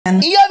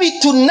Iyo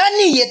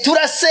bitunaniye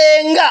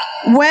turasenga.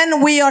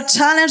 When we are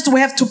challenged,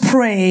 we have to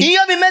pray.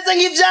 Iyo bimeze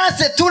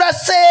nk'ivyanse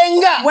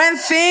turasenga. When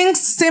things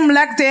seem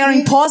like they are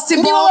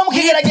impossible,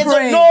 we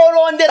pray.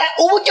 Norondera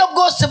uburyo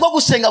bwose bwo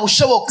gusenga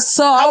bushoboka.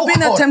 So I'll be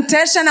in a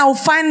temptation. I will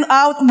find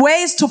out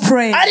ways to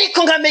pray.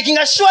 Ariko nka making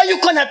sure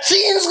yuko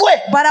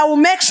ntatsinzwe. But I will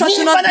make sure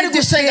to not be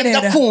defeated.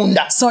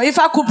 So if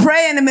I could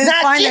pray and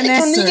find an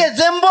answer.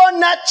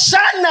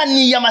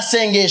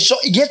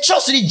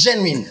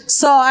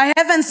 So I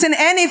haven't seen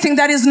anything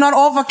that is not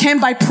overcome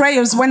by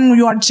prayers when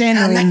you are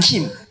genuine.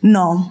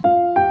 No.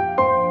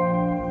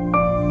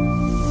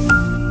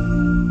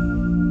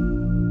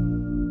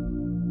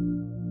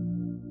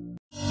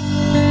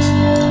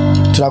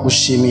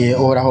 Turagushimiye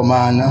Uhoraho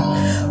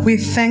Mana. We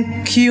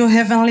thank you,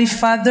 Heavenly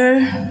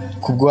Father,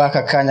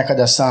 kubw'aka kanya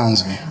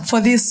kadasanzwe. For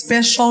this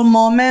special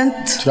moment.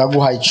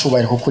 Turaguha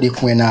icubahiro kuko uri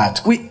kumwe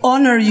natwe. We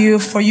honor you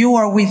for you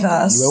are with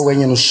us. Ni wowe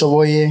wenyine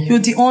ushoboye.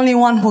 You're the only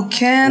one who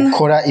can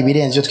ukora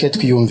ibirenze ibyo twe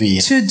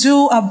twiyumvira. To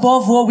do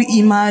above what we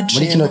imagine.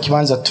 Muri kino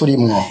kibanza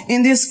turimwo.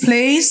 In this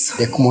place.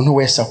 Reka umuntu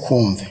wese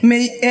akumve.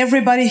 May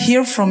everybody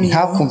hear from you.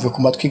 Ntakumve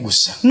ku matwi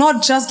gusa.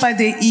 Not just by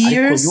the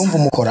ears. Ariko yumve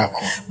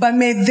umukorako. But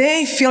may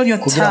they feel your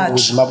touch. Kugira ngo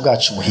ubuzima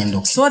bwacu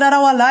buhinduke. So that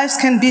our lives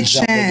can be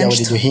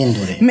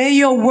changed. May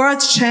your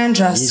words change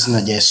us.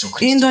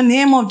 In the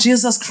name of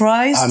Jesus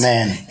Christ.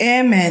 Amen.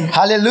 Amen.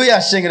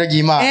 Hallelujah. Shengero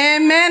ry'Imana.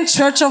 Amen.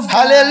 Church of God.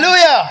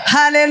 Hallelujah.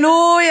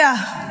 Hallelujah.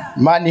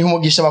 Imana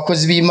ihumugisha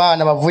abakozi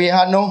b'Imana bavuye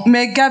hano.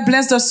 May God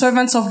bless the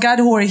servants of God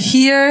who are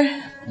here.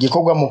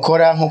 Gikorwa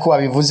mukora nkuko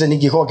babivuze ni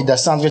gikorwa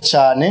kidasanzwe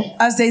cyane.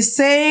 As they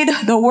said,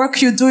 the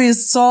work you do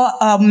is so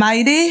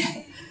mighty.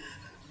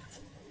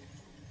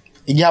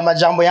 Igihe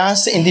amajambo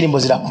yanse indirimbo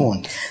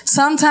zirakunda.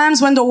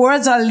 Sometimes when the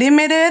words are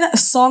limited,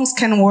 songs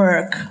can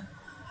work.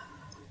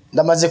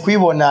 Ndamaze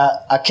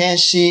kwibona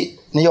akenshi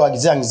niyo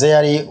wagize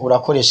anxiety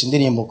urakoresha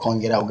indirimbo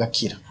kongera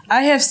ugakira.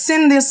 I have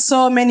seen this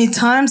so many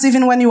times.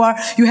 Even when you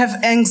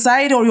have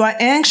anxiety or you are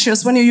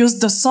anxious, when you use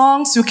the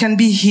songs, you can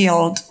be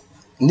healed.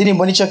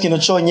 Indirimbo nico kintu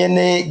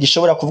cyonyene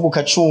gishobora kuvuga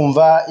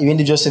ukacumva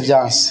ibindi byose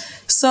byanse.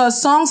 So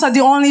songs are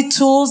the only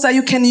tools that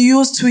you can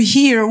use to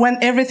hear when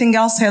everything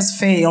else has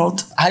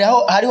failed.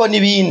 Hariho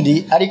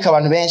nibindi ariko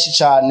abantu benshi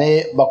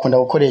cyane bakunda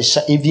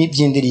gukoresha ibi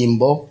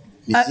by'indirimbo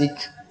music.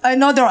 I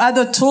know there are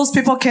other tools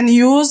people can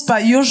use,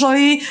 but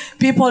usually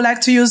people like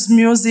to use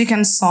music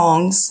and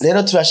songs.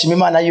 Rero turashima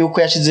Imana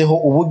yuko yashizeho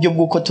uburyo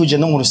bw'uko tuje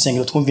no mu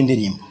rusengero twumva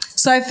indirimbo.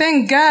 So I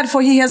thank God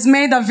for He has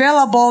made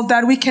available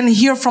that we can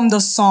hear from the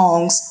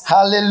songs.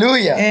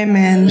 Hallelujah.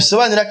 Amen.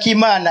 Bisobanura ko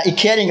Imana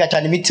ikaringa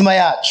cyane imitima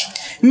yacu.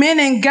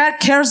 Meaning God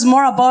cares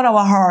more about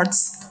our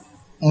hearts.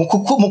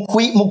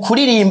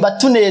 Mukuririmba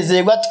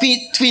tunezerwa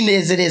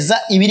twinezereza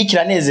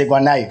ibirikiranezerwa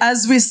nayo.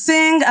 As we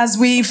sing, as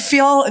we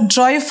feel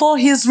joyful,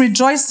 He's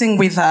rejoicing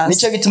with us.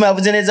 Nico gituma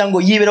yavuze neza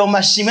ngo yibera mu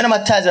mashimwe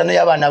n'amatazirano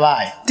y'abana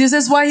bayo. This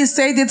is why He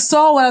said it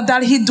so well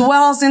that He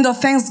dwells in the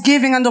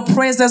thanksgiving and the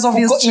praises of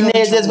His children.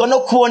 Inezezwa no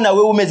kubona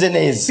wewe umeze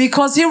neza.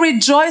 Because He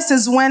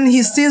rejoices when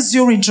He sees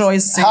you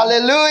rejoicing.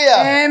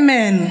 Hallelujah.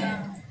 Amen.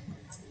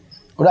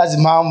 Urazi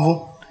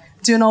impamvu?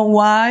 Do you know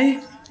why?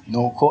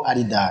 Nuko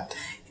ari data.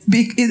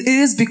 It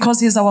is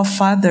because He's our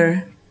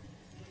Father.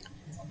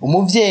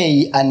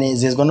 Umuvyeyi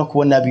anezezwa no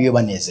kubona abiwe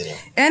banezerewe.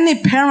 Any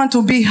parent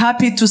will be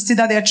happy to see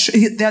that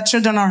their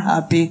children are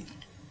happy.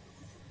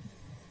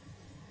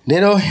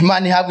 Rero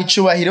Imana ihabwe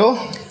icubahiro.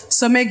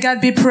 So may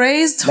God be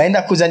praised.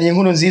 Naenda kuzaniye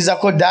inkuru nziza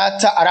ko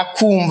data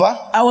arakumva.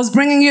 I was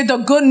bringing you the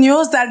good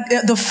news that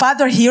the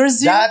Father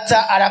hears you.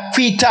 Data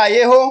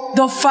arakwitayeho.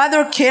 The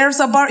Father cares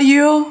about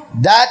you.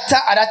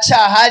 Data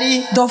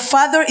aracyahari. The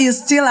Father is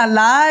still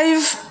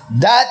alive.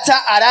 Data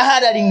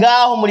arahari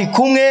ngaho muri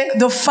kumwe.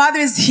 The Father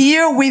is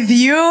here with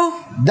you.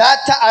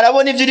 Data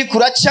arabona ibyo uri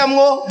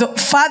kuracamwo. The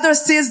Father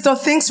sees the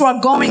things you are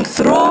going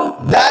through.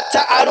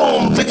 Data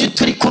arumva ibyo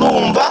turi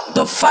kurumva.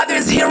 The Father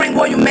is hearing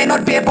what you may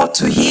not be able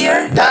to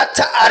hear.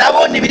 Data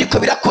arabona ibiriko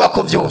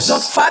birakubako byose. The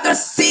Father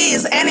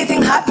sees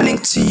anything happening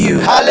to you.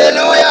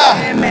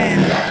 Hallelujah. Amen.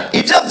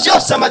 Ibyo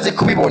byose amaze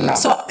kubibona.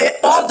 So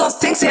all those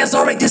things He has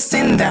already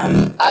seen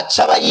them.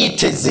 Acaba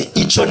yiteze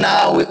ico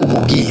nawe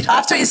umubwira.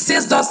 After He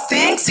sees those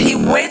things, He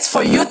waits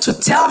for you to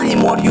tell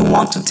Him what you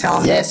want to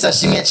tell Him. Yes,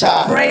 ashimye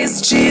cyane.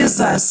 Praise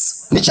Jesus.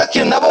 Nico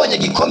kintu nabonye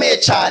gikomeye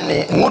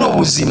cyane muri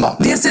ubuzima.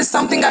 This is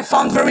something I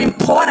found very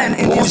important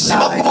in this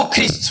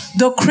life.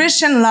 The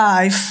Christian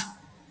life.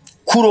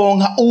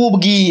 Kuronka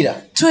uwubwira.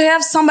 To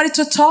have somebody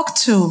to talk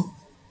to.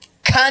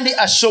 Kandi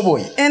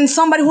ashoboye. And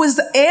somebody who is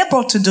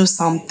able to do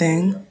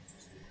something.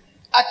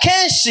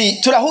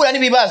 Akenshi turahura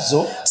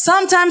n'ibibazo.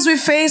 Sometimes we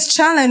face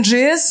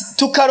challenges.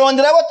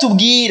 Tukarondera abo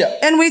tubwira.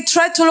 And we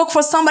try to look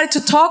for somebody to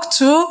talk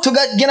to.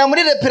 Tugagena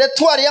muri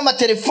repertoire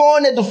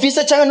y'amatelefone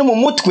dufise cyangwa no mu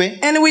mutwe.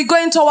 And we go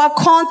into our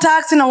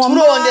contacts in our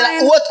mind.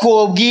 Turondera uwo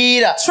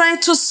twobwira. Trying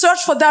to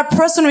search for that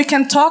person we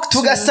can talk to.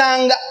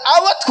 Tugasanga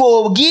abo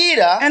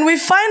twobwira. And we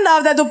find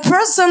out that the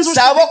persons we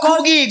sabo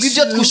kubwirwa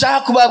ibyo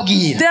twushaka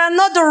kubabwira. They are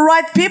not the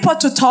right people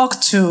to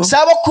talk to.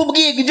 Sabo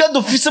kubwirwa ibyo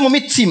dufise mu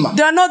mitima.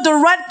 They are not the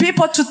right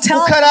people to tell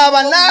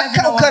ukaraba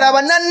naka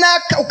ukaraba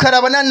nanaka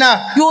ukaraba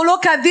nanaka You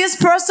look at this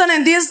person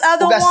and this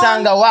other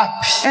ugasanga one,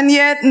 wapi and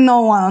yet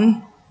no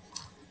one.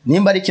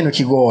 nimba ari ikintu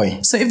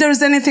kigoye So if there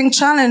is anything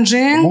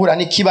challenging, guhura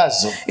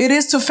n'ikibazo it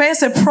is to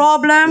face a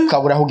problem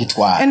ukabura aho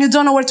ugitwara and you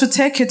don't know where to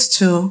take it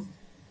to.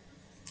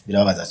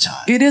 birababaza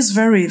cyane. It is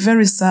very,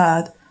 very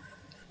sad.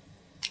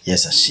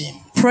 Yesu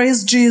ashimwe.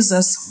 Praise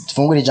Jesus.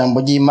 Tufungure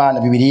ijambo ry'Imana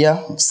Bibiliya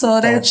So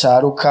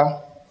Luka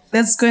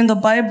let's go in the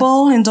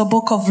Bible, in the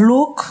book of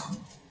Luke.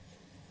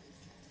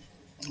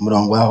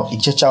 murongo waho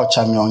igice cyaho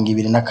cya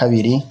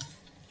 22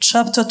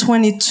 Chapter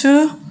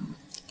 22.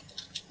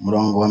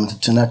 murongo wa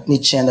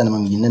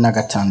 39 na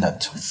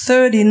 46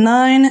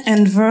 39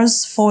 and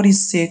verse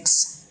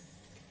 46.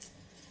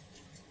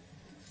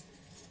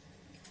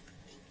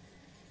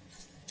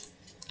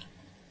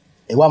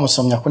 Wa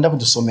musomyi akunda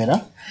kudusomera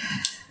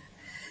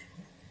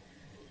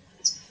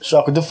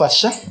ushobora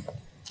kudufasha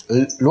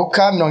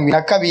Luka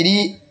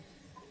 22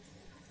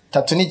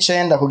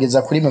 39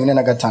 kugeza kuri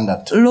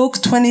 46. Luke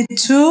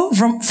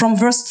 22 from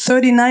verse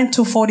 39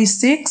 to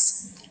 46.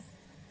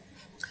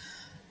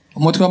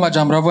 Umutwe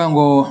w'amajambo uravuga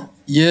ngo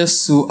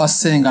Yesu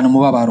asengana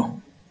umubabaro.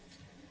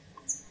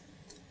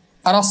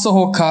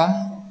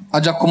 Arasohoka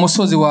aja ku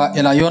musozi wa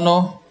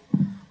Elayono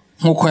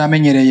nkuko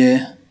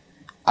yamenyereye,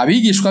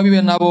 abigishwa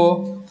biwe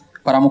nabo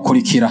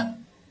baramukurikira.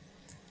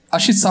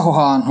 Ashitse aho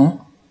hantu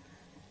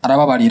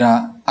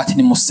arababarira ati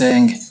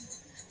nimusenge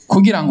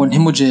kugira ngo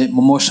ntimuje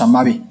mu mosha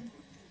mabi.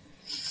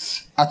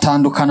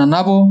 Atandukana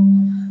nabo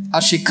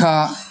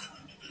ashika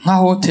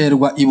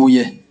nk'ahoterwa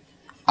ibuye,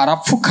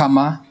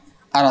 arapfukama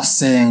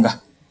arasenga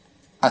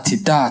ati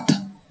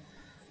data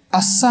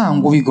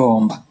asanga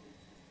ubigomba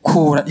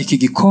kura iki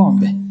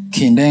gikombe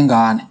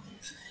kindengane,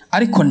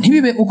 ariko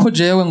ntibibe uko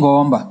jewe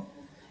ngomba,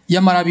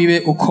 yamara bibe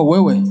uko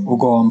wewe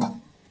ugomba.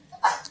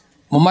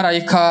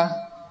 Mumarayika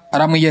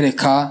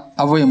aramwiyereka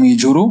avuye mu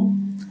ijuru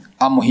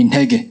amuha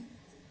intege.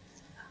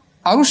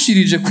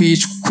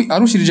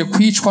 Arushirije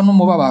kwicwa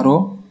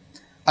n'umubabaro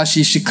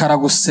ashishikara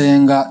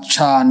gusenga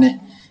cane,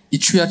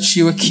 icuya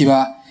ciwe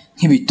kiba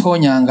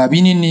nk'ibitonyanga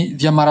binini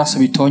vy'amaraso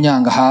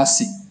bitonyanga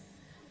hasi.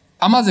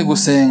 Amaze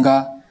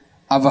gusenga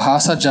ava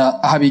hasi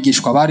aja aho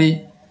abigishwa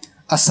bari,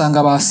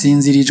 asanga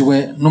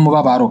basinzirijwe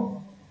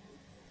n'umubabaro.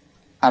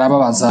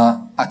 Arababaza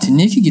ati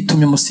niki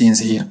gitumye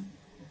musinzira?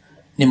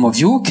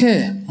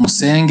 Nimuvyuke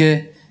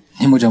musenge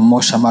ntimuje mu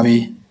mosha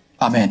mabi.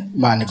 Amen.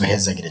 Imana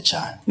iguhezagire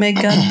cyane. May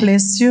God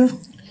bless you.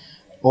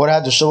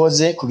 Ora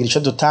dushoboze kugira ico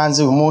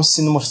dutanze uyu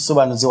munsi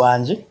n'umusobanuzi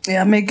wanje.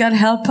 Yeah, may God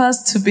help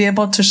us to be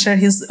able to share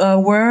His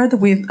word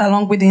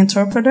along with the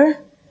interpreter.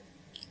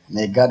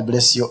 May God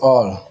bless you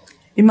all.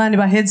 Imana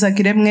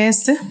ibahezagire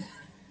mwese.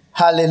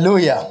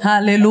 Hallelujah.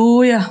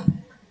 Hallelujah.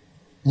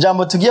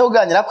 Jambo tugiye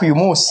kuganira ku uyu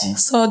munsi.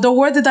 So the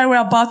word that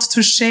we're about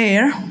to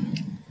share,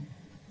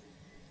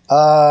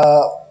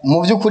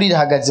 mu byukuri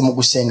rihagaze mu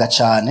gusenga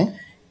cyane.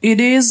 it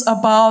is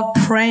about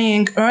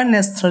praying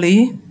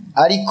earnestly.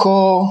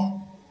 Ariko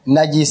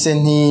nagise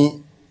nti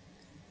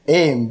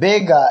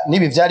mbega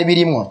nibi byari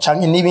birimo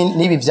canke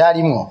nibi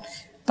byarimwo.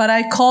 But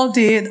I called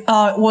it,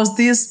 was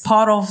this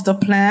part of the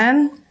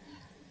plan?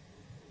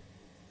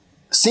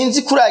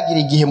 Sinzi kuragira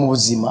igihe mu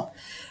buzima.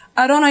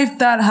 I don't know if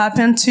that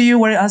happened to you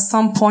where at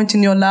some point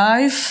in your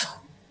life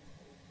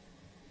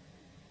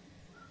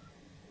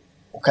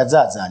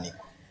ukazazanirwa,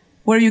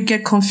 where you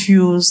get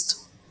confused.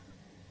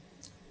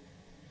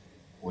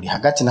 uri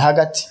hagati na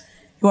hagati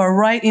You are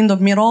right in the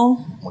middle,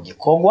 mu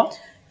gikorwa,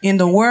 in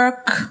the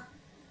work,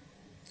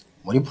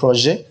 muri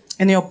projet,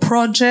 in your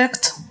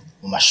project,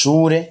 mu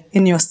mashure,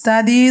 in your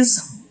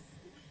studies,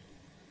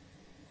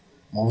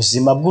 mu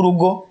buzima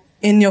bw'urugo,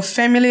 in your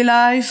family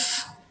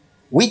life,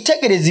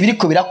 witegereza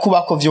ibiriko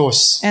birakubako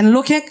vyose, and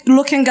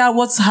looking at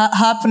what's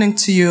happening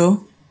to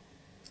you.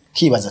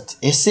 kibaza ati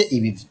ese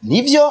ibi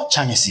nivyo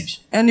canke sivyo?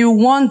 And you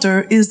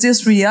wonder, is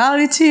this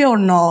reality or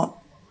not?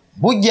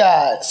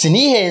 Burya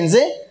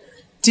sinihenze?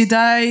 Did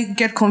I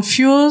get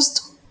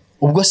confused?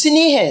 Ubwo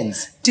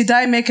sinihenze? Did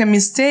I make a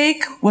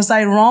mistake? Was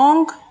I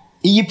wrong?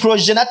 Iyi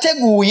projet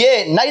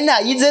nateguye nari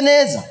nayize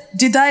neza?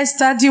 Did I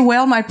study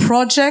well my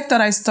project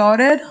that I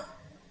started?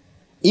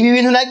 Ibi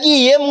bintu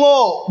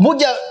nagiyemwo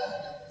burya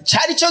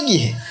cyari cyo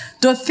gihe?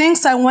 The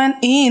things I went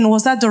in,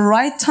 was that the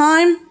right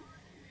time?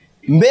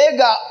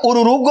 Mbega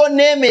uru rugo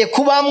nemeye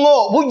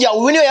kubamwo burya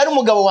uyu niyo yari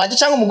umugabo wanje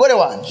cyangwa umugore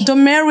wanje? The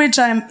marriage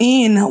I'm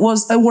in,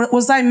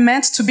 was I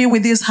meant to be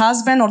with this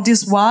husband or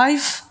this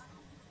wife?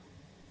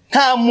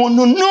 Nta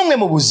muntu numwe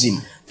mu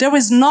buzima There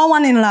is no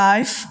one in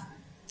life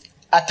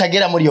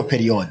atagera muri iyo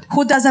period.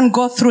 who doesn't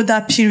go through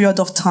that period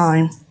of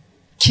time.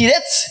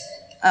 Kiretse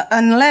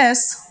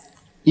Unless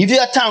ivyo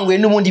yatanguye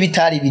n'ubundi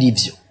bitari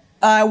birivyo.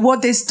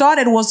 what they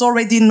started was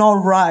already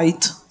not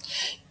right.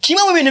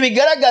 Kimwe mu bintu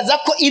bigaragaza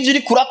ko ivyo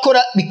uri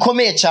kurakora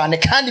bikomeye cyane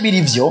kandi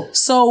birivyo.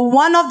 So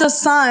one of the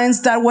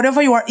signs that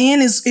whatever you are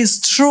in is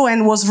true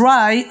and was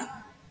right,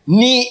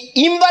 ni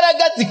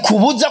imbaraga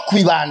zikubuza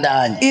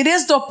kubibandanya. it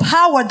is the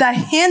power that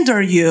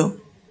hinder you.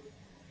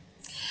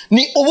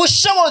 ni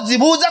ubushobozi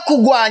buza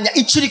kugwanya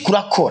icyo uri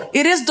kurakora.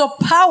 It is the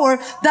power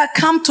that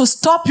comes to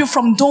stop you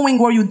from doing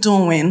what you're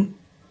doing.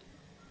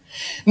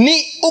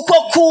 Ni uko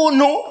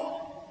kuntu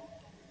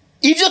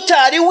ibyo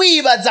utari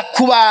wibaza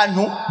ku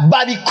bantu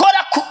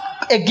babikora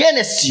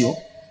against you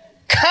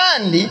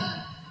kandi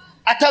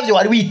atavyo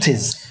wari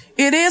witeze.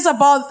 It is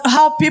about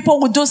how people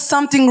will do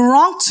something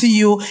wrong to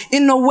you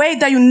in a way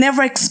that you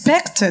never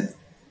expected.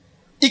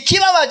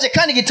 Ikibabaje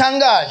kandi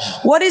gitangaje.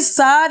 What is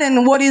sad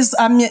and what is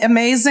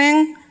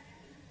amazing?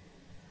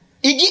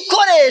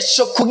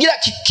 Igikoresho kugira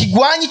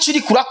kigwanye icyo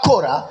uri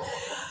kurakora,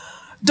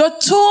 the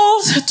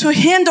tools to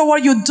handle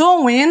what you're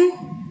doing,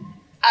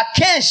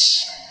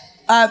 akenshi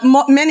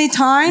many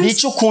times,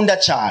 nicyo ukunda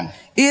cyane.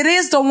 it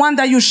is the one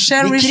that you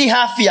cherish, Nikiri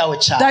hafi yawe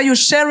cyane. that you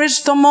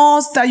cherish the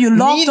most, that you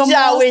love the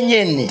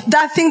most,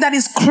 that thing that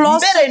is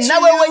close to you.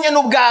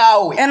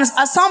 And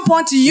at some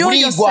point, you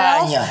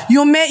yourself,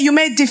 you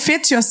may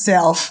defeat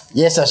yourself.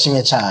 Yes,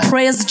 ashimye cyane.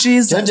 Praise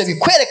Jesus. And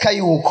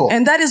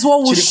that is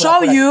what will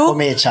show you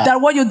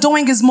that what you're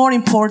doing is more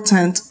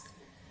important.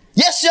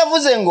 Yesu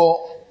yavuze ngo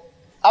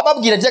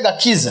ababwira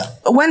by'agakiza.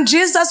 When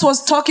Jesus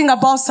was talking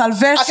about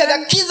salvation,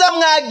 akagakiza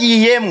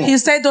mwagiyemo, he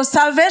said the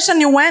salvation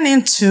you went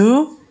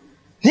into,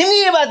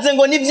 ntimwibaze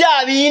ngo ni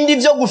bya bindi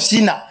byo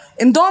gufina.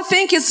 And don't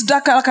think it's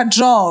like a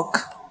joke.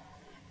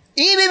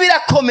 Ibi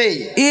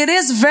birakomeye. It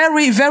is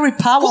very, very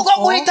powerful.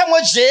 Kuko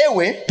guhitamo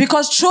jewe,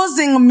 because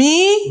choosing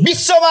me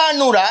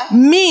bisobanura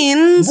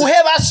means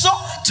guheba so,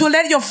 to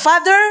let your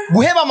father,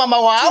 guheba mama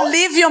wawe, to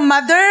leave your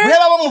mother,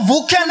 guheba abo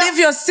muvukana, to leave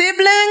your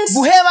siblings,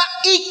 guheba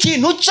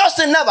ikintu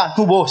cyose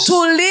n'abantu bose,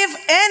 to leave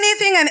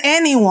anything and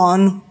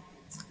anyone,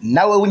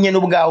 nawe unyene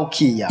ubwawe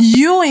ukiya,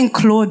 you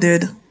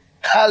included.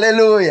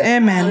 Hallelujah.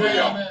 Amen.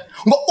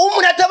 Ngo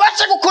umuntu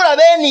atabasha gukora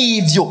bene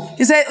ivyo.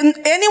 He said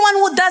anyone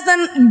who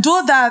doesn't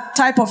do that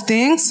type of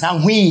things,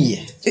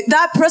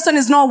 that person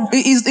is not,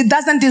 it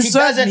doesn't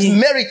deserve me. He doesn't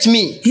merit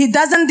me. He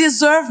doesn't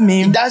deserve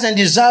me. He doesn't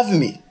deserve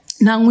me.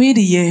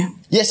 Nangwiriye.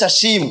 Yes,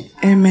 ashimwe.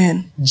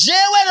 Amen.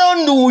 Jewe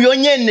rondu uyo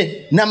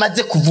nyene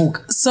namaze kuvuga.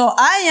 So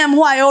I am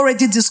who I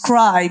already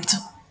described.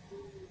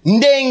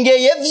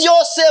 Ndengeye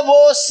vyose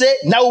bose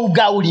na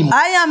ubwa urimo.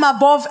 I am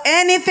above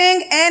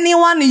anything,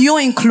 anyone, you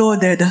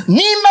included.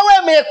 Nimba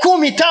wemeye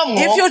kumpitamwo,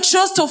 if you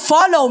choose to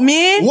follow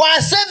me,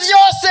 wase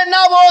vyose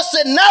na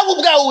bose na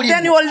ubwa urimo,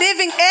 then you are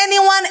leaving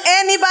anyone,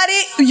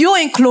 anybody, you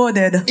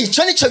included.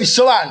 Ico nico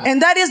bisobanura.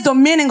 And that is the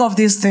meaning of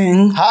this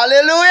thing.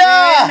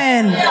 Hallelujah.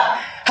 Amen.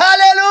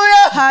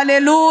 Hallelujah.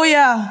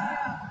 Hallelujah.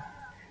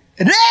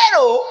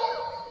 Rero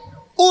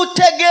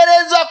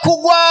utegereza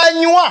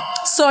kugwanywa.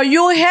 So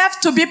you have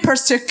to be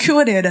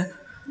persecuted.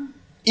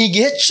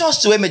 Igihe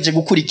cyose wemeje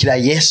gukurikira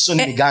Yesu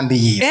n'imigambi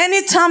yiwe.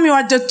 Anytime you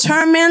are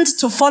determined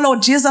to follow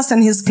Jesus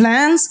and his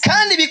plans,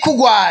 kandi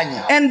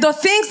bikugwanya, and the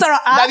things that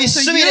are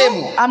after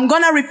you, I'm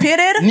gonna repeat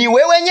it. Ni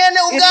wewe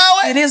nyene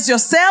ubwawe. It is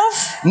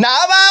yourself,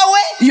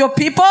 n'abawe, your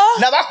people,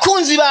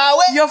 n'abakunzi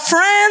bawe, your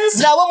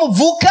friends, n'abo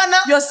muvukana,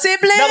 your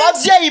siblings,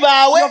 n'abavyeyi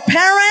bawe, your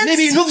parents,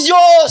 n'ibintu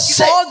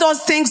vyose. All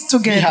those things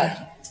together.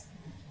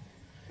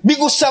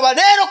 Bigusaba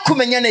rero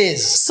kumenya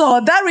neza. So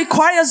that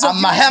requires of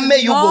amahame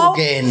y'ugo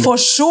rugendo. For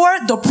sure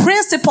the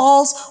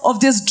principles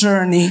of this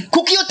journey.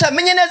 Kuko iyo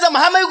utamenye neza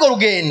amahame y'ugo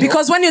rugendo,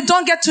 because when you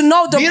don't get to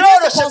know the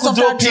principles of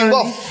that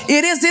journey,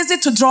 it is easy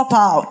to drop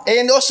out.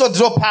 And also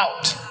drop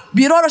out.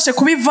 Biroroshe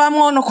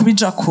kubivamwo no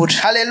kubija kure.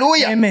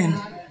 Hallelujah. Amen.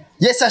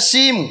 Yes,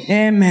 ashimwe.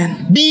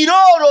 Amen.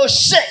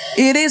 Biroroshe.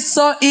 It is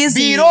so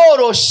easy.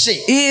 Biroroshe.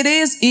 It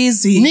is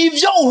easy.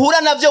 Nivyo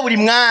uhura navyo buri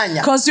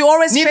mwanya. Because you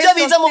always face nivyo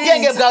biza mu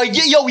bwenge bwawe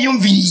iyo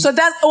wiyumviriye. So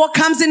that's what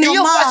comes in your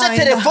mind. Iyo ufashe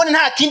telefone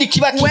nta kindi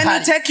kiba kihari. When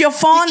you take your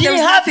phone,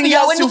 there's nothing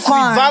else to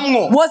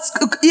find. What's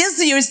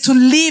easier is to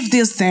leave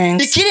these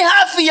things. Ikiri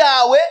hafi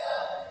yawe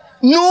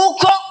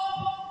nuko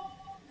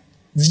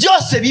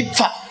vyose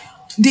bipfa.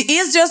 The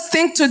easiest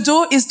thing to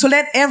do is to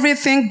let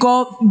everything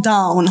go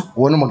down.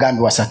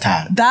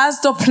 That's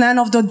the plan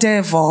of the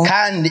devil.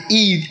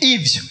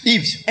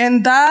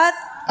 And that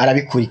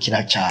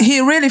he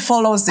really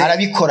follows it.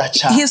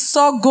 He's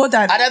so good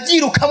at it.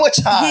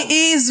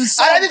 He is so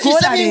good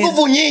at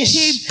it.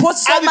 He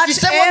puts so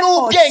much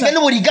effort.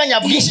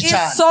 He is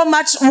so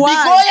much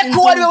wise.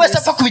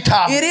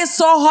 It is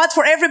so hard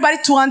for everybody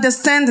to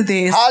understand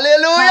this.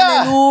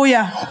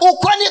 Hallelujah.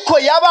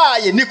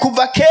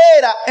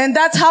 And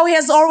that's how he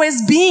has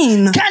always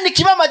been. And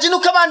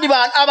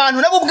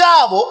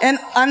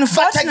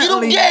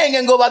unfortunately,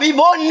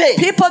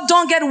 people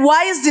don't get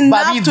wise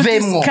enough to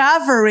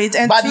discover it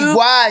and to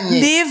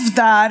leave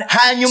that,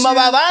 to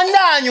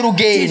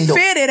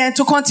defeat it and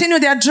to continue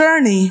their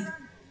journey.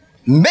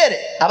 And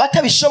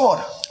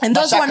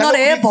those who are not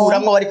able,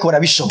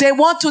 they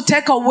want to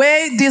take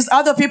away these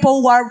other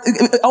people who are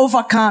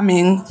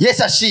overcoming.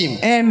 Yes,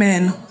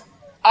 amen.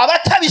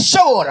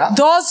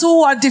 Those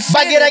who are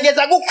defeated,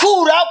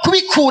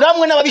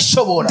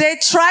 they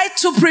try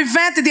to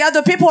prevent the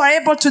other people who are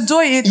able to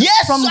do it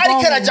from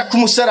going.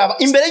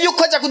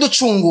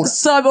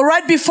 So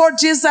right before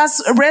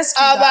Jesus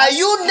rescued us,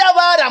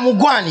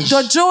 baramugwanije.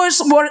 The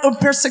Jews were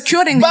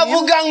persecuting him.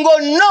 Bavuga ngo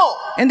no.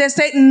 And they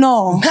said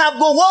no.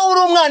 Ntabwo wowe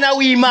uri umwana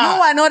w'Imana.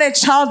 You are not a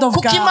child of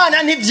God. Kuko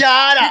Imana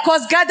ntibyara.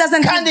 Because God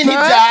doesn't give Kandi birth.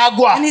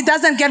 ntibyagwa. And he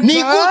doesn't get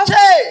Ni birth. gute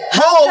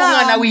wowe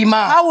umwana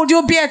w'Imana? How would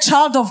you be a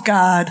child of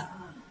God?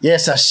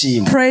 Yes,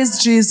 ashimwe. Praise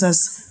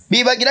Jesus.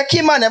 Bibagira ko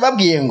Imana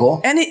yababwiye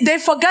ngo and they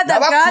forgot that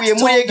God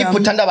told them,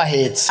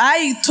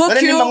 I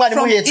took you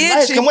from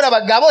Egypt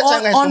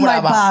on my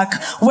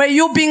back. Were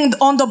you being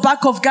on the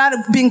back of God,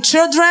 being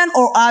children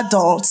or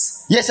adults?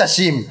 Yes,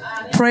 ashim.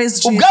 Praise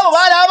Jesus.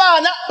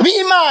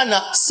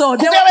 So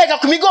they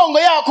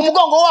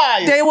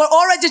were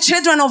already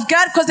children of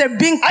God because they're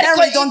being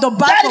carried on the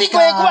back of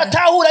God.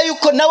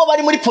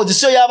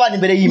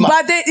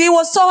 But it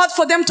was so hard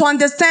for them to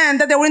understand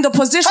that they were in the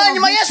position of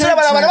being children.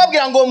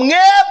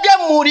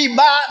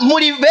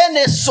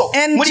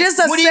 And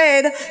Jesus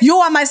said, you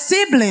are my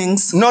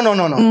siblings. No.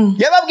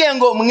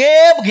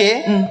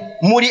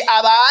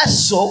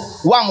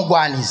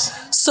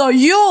 So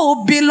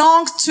you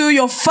belong to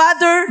your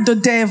father, the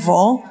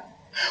devil.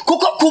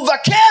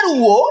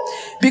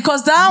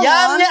 Because that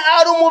one,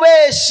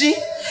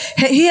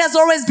 he has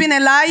always been a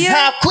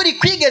liar.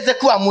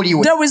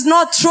 There is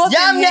no truth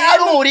in him.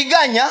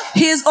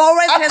 He is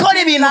always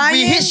been lying.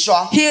 He has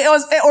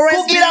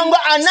always been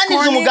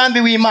scorning,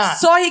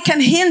 so he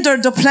can hinder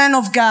the plan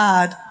of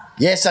God.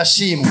 Yes,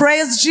 Ashim.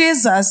 Praise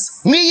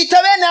Jesus.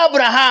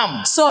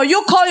 So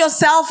you call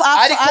yourself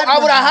after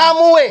Abraham,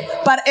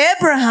 but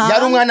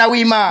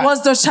Abraham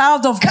was the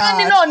child of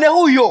God.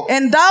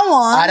 And that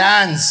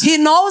one, he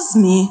knows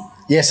me.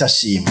 Yes,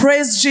 Ashim.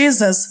 Praise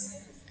Jesus.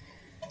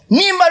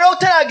 Nimba rero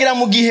utaragera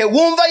mu gihe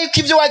wumva yuko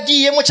ibyo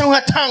wagiyemo cyangwa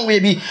hatanguye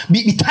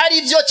bitari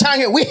ibyo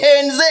cyangwa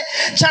wihenze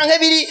cyangwa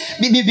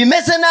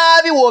bimeze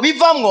nabi wo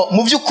bivamwo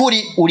mu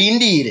byukuri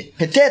urindire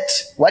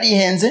peut-être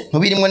warihenze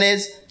ntubirimo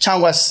neza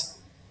cyangwa se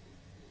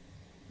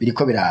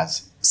biriko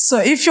biraza. So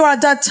if you are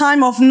at that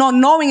time of not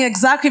knowing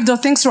exactly if the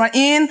things you are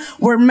in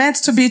were meant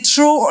to be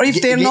true or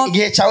if they're not.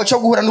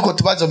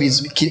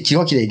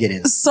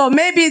 So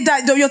maybe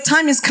that your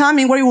time is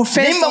coming where you will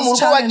face those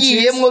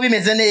challenges.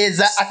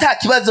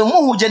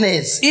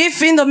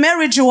 If in the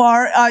marriage you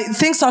are,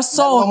 things are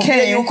so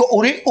okay. I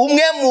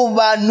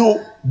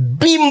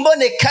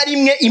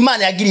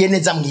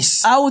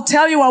will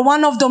tell you are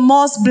one of the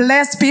most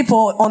blessed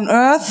people on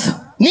earth.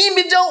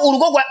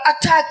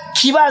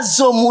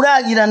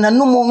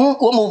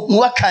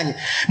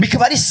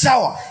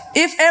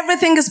 If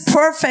everything is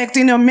perfect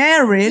in your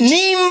marriage,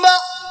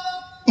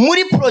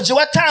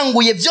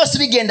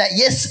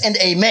 yes and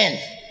amen.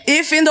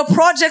 If in the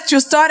project you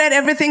started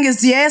everything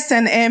is yes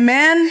and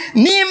amen,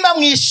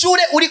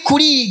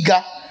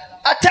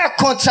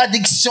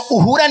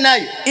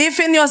 if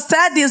in your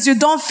studies you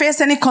don't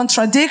face any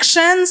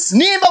contradictions,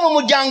 if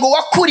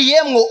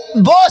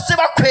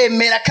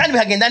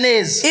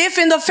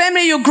in the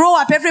family you grow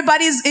up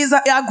everybody is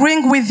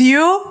agreeing with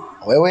you,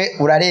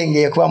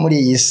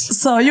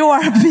 so you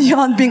are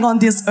beyond being on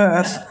this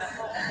earth.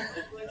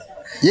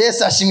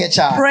 Yes,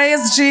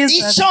 praise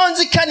Jesus.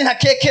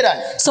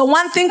 So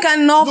one thing I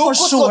know for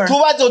sure,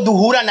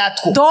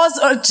 those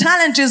are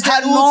challenges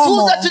that are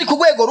normal.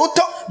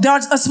 There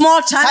are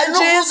small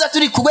challenges, but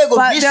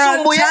there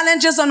are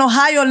challenges on a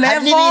higher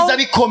level,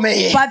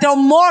 but there are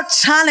more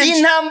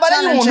challenges.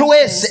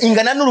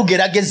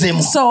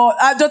 So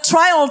the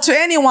trial to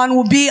anyone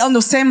will be on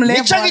the same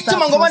level.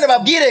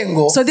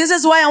 So this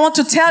is why I want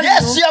to tell you.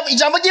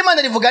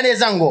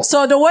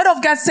 So the word of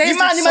God says it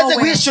so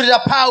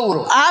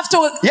well.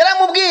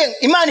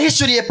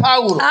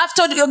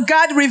 After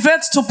God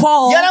revealed to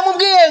Paul,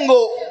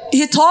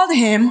 he told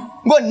him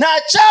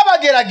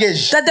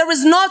that there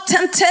is no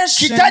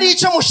temptation that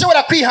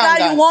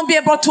you won't be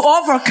able to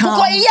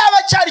overcome.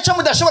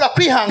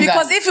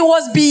 Because if it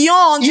was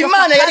beyond your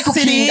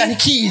capacity,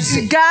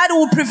 God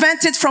will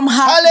prevent it from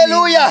happening.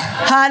 Hallelujah.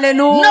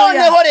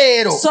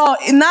 So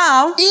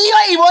now,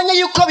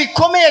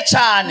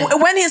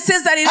 when he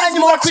says that it is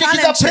more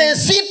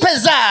challenging,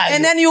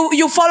 and then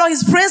you follow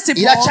his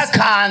principles,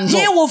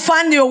 he will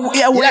find your way.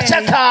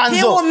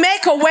 He will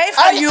make a way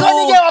for you.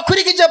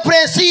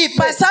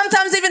 But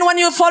sometimes even when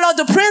you follow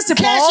the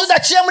principles,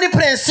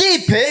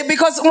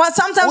 because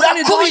sometimes when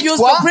you don't use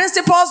the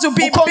principles, you'll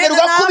be beaten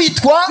up,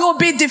 you'll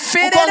be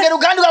defeated, you'll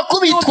be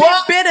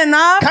beaten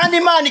up, and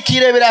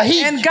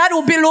God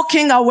will be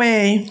looking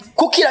away.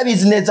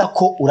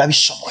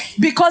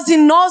 Because he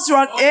knows you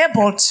are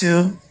able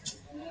to.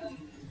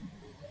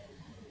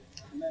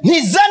 So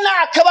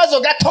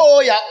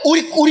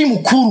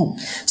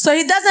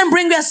he doesn't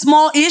bring you a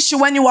small issue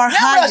when you are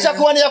higher. So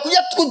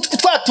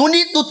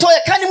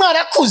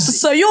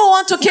you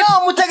want to keep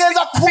feeling with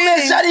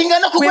courage.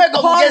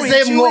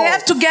 You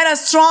have to get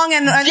as strong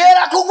and meal.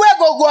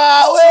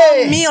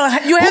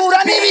 You have to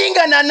be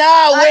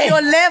at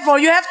your level.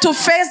 You have to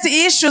face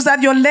the issues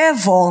at your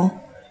level.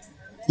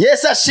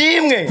 Yes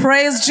ashimwe.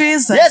 Praise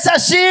Jesus. Yes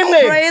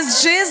ashimwe.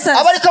 Praise Jesus.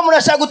 Abariko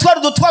murashaka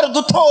gutwara udutwaro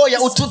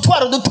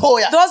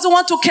dutoya. Those who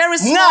want to carry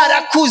small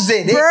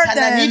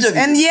burdens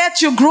and yet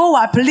you grew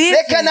up. Leave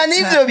it.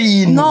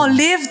 No,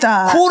 leave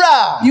that.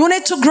 You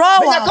need to grow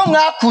up. Know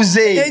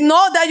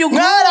that you grew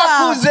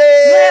up.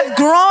 You have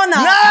grown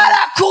up.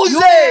 You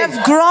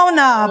have grown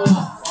up.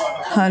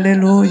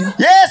 Hallelujah.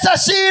 Yes,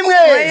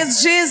 ashimwe.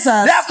 Praise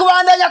Jesus.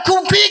 Nakubandanya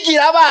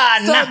kupigira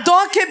abana. So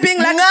don't keep being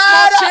like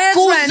small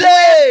children. You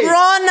have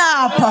grown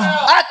up.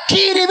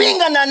 Akiri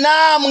bingana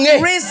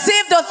namwe.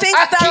 Receive the things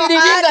that are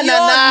at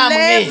your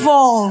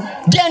level.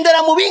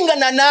 Gendera mu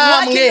bingana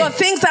namwe. Walk in the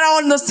things that are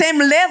on the same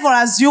level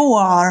as you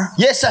are.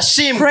 Yes,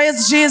 ashimwe.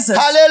 Praise Jesus.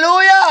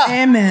 Hallelujah.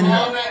 Amen.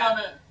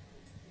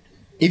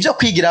 Ibyo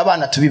kwigira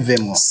abana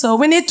tubivemo. So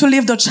we need to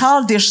leave the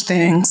childish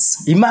things.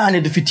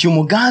 Imana dufitiye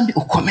umugambi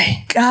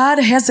ukomeye. God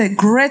has a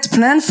great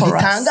plan for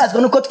us.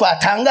 Tangazwa nuko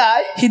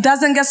twatangaye. He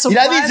doesn't get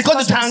surprised. Irabizi ko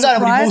dutangara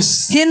buri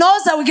munsi. He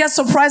knows that we get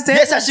surprised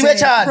every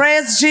day.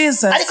 Praise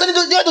Jesus. Ariko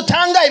niyo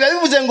dutangaye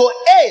bivuze ngo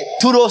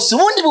turose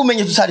ubundi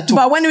bumenye tutari tu.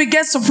 But when we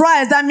get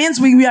surprised, that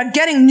means we are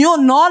getting new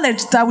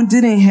knowledge that we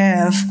didn't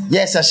have.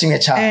 Yes, ashimwe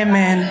cyane.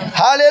 Amen.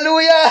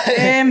 Hallelujah.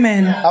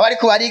 Amen.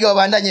 Abariko bariga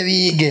babandanye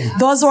bige.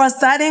 Those who are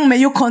studying, may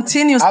you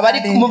continue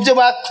studying. Mu byo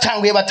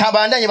batanguye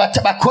batabandanye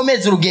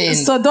bakomeza urugendo.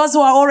 So those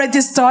who are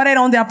already started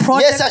on their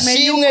project, yes,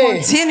 may you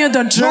continue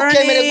the journey.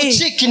 Ntukemere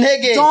gucika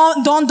intege.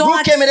 Don't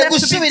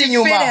accept to be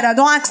defeated.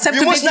 Don't accept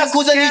to be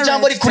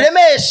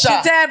discouraged.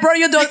 Today I brought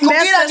you the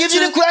message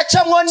to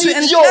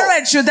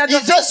encourage you that the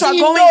things you are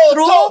going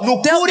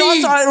through,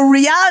 those are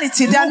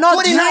reality. They are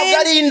not dreams.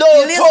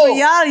 It is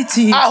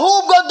reality.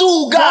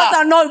 Those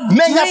are not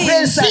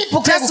dreams.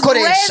 Just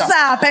raise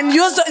up and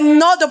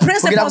know the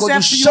principles you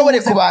have to use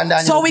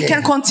so we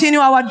can continue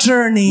our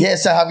journey.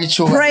 Yes, I have it.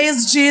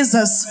 Praise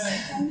Jesus.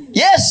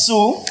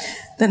 Yesu.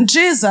 Then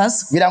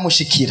Jesus.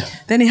 Biramushikira.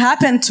 Then it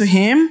happened to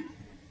him.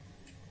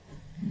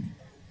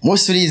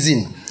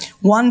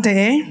 One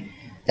day.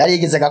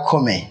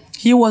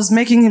 He was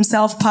making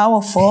himself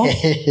powerful.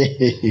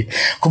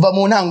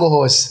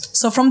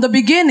 So from the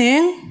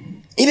beginning.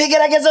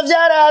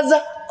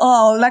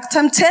 Oh, like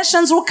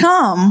temptations will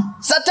come.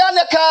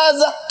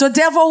 The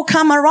devil will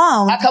come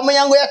around.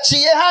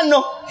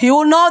 He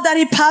will know that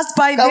he passed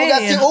by there.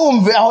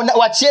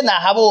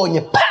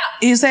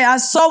 He say, I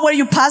saw where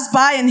you passed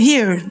by and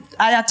here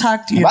I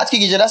attacked you.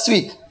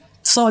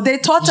 So they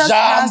taught us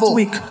last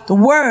week the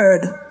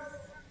word.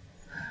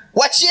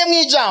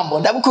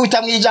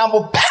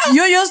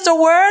 You use the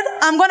word,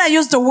 I'm going to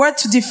use the word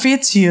to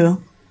defeat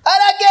you.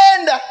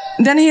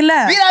 Then he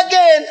left.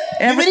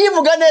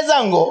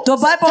 The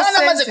Bible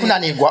says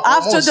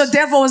after the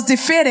devil was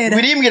defeated,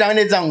 the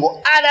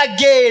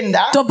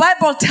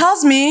Bible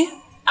tells me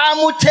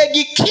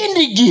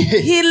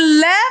he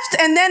left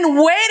and then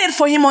waited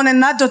for him on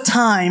another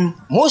time.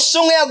 One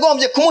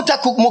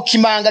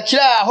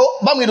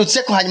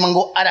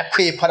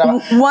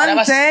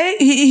day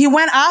he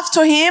went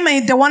after him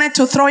and they wanted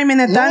to throw him in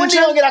a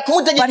dungeon,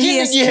 but he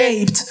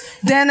escaped.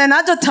 Then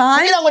another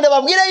time,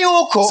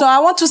 so I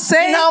want to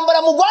say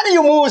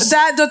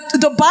that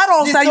the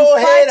battles that you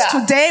fight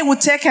today will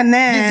take an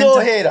end.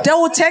 They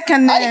will take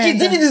an end.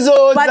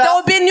 But there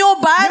will be new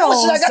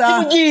battles.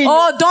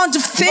 Oh, don't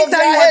think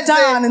that you are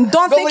done. And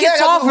don't think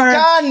it's over.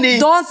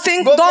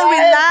 Don't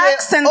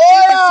relax and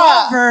think it's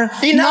over.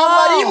 No.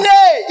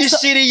 So,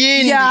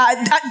 yeah,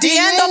 at the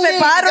end of a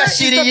battle is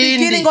the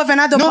beginning of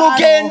another battle. It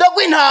is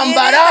a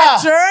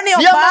journey of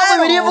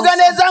battles.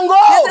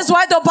 This is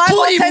why the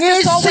Bible says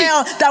it so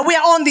well that we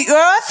are on the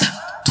earth.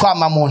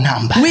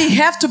 We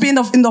have to be in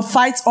the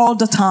fights all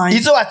the time.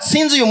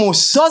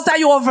 Those that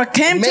you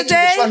overcame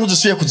today,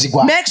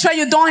 make sure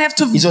you don't have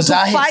to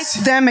fight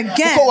them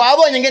again.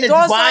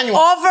 Those are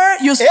over,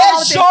 you saw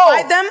how they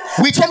fight them.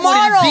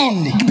 Tomorrow,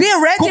 be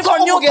ready for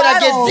new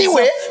battles.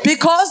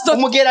 Because the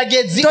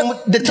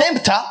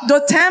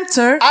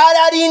tempter,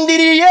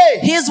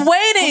 he's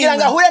waiting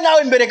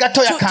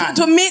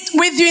to meet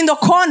with you in the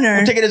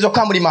corner.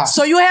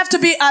 So you have to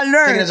be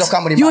alert.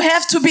 You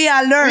have to be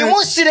alert.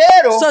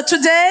 So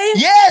today,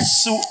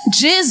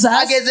 Jesus,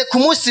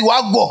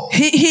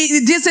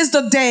 this is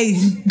the day,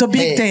 the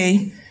big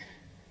day.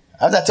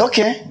 I was like,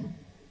 okay.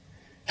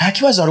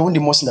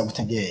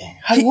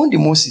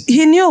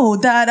 He knew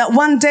that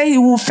one day he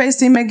will face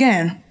him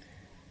again.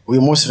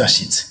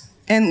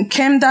 And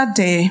came that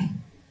day.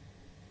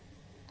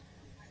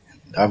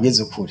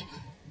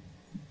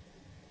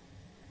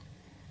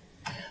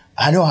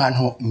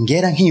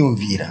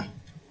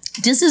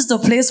 This is the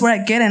place where I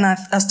get and I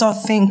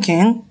start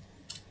thinking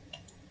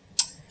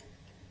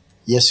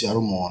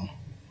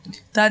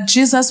that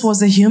Jesus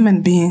was a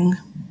human being.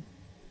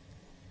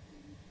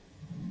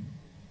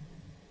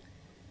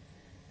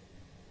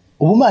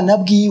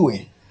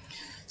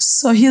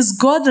 So his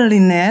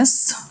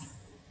godliness,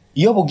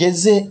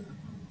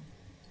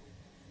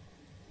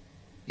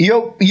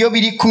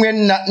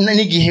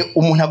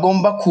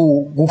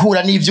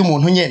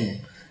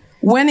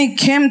 when it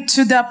came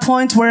to that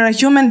point where a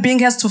human being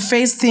has to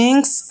face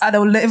things at the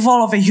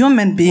level of a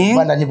human being,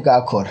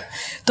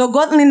 the the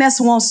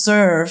godliness won't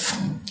serve.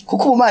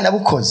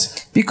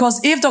 Because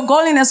if the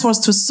godliness was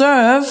to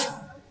serve,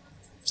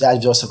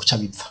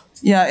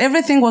 yeah,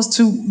 everything was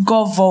to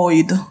go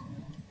void.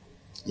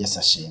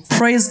 Yes,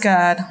 praise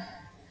God.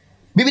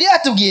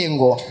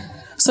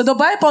 So the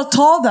Bible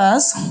told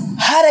us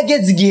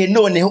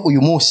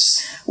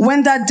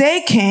when that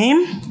day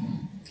came,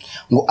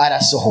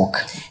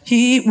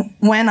 he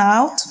went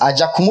out.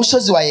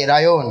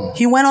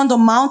 He went on the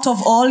Mount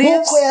of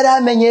Olives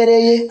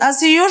as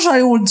he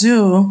usually would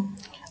do.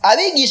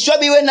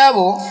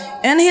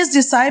 And his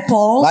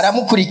disciples,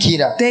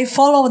 they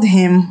followed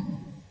him.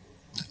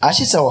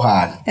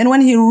 And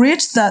when he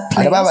reached that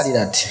place,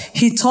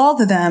 he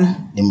told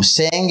them,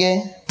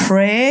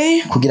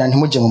 pray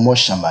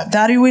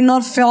that you will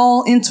not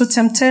fall into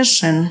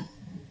temptation.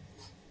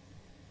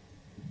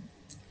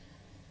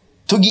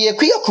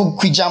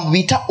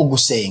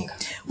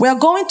 We are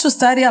going to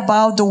study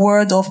about the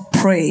word of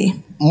pray.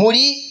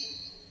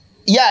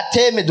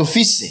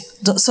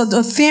 So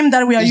the theme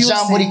that we are using,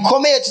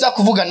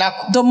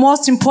 the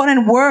most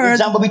important word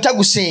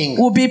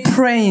will be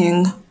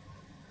praying.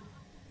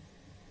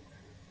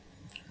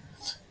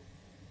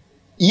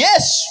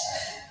 Yes.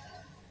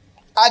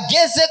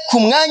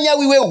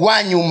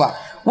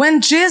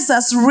 When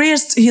Jesus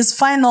reached his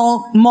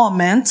final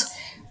moment,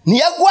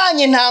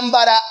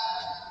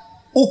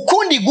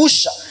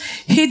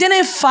 he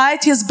didn't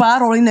fight his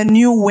battle in a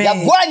new way.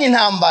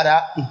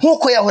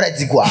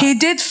 He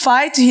did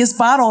fight his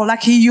battle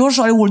like he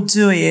usually would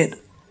do it.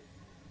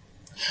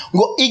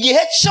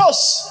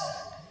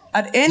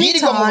 At any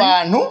time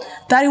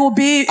that he will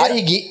be,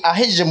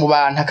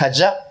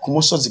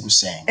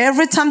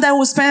 every time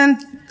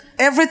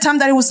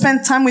that he will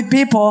spend time with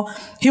people,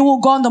 he will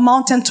go on the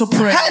mountain to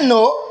pray.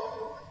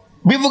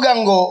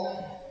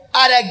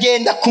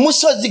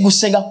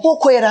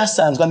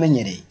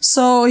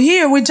 So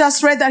here we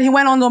just read that he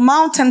went on the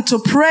mountain to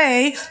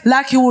pray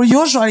like he would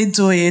usually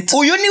do it.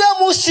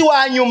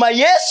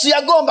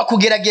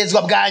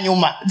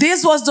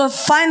 This was the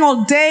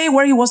final day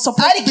where he was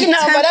supposed to be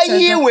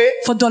tempted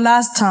for the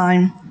last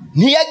time.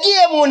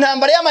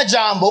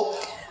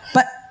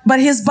 But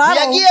his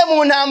battle,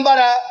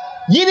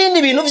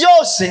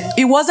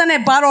 it wasn't a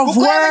battle of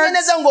words,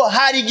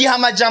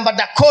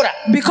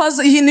 because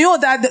he knew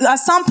that at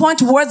some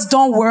point words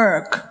don't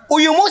work.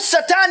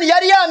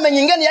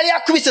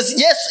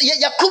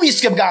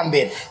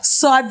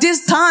 So at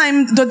this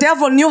time the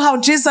devil knew how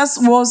Jesus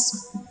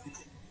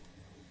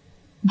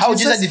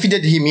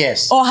defeated him,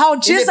 yes. Or how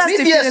Jesus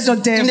defeated the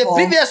devil. In the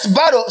previous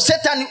battle,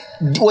 Satan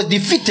was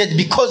defeated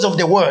because of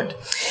the word.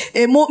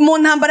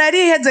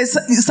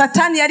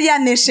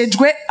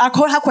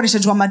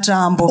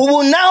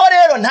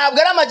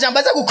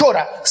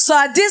 So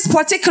at this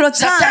particular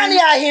time,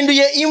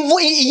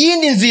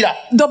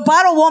 the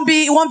battle won't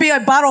be a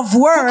battle of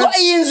words.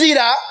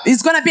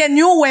 It's going to be a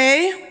new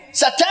way.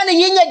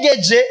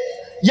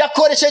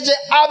 yakoresheje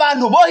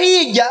abantu bo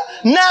hirya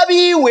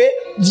nabiwe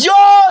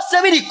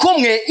byose biri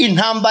kumwe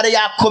intambara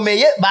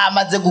yakomeye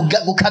bamaze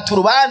gukata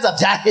urubanza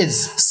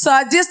byaheze. So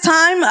at this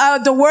time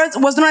the word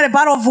was not a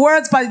battle of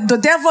words, but the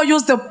devil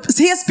used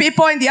his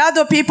people and the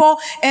other people,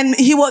 and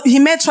he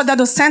made sure that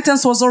the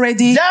sentence was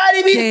already there.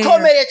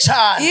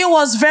 It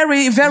was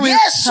very tough.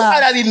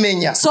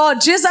 So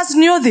Jesus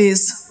knew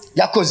this.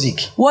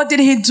 What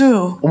did he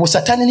do?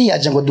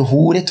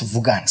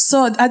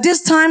 So at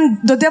this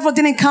time the devil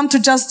didn't come to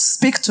just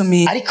speak to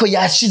me,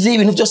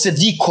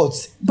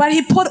 but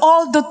he put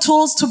all the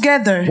tools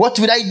together. What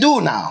will I do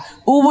now?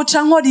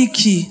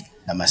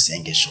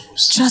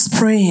 Just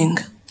praying.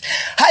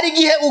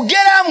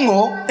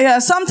 Yeah,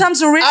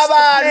 sometimes you reach the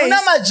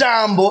place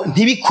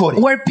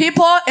where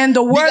people and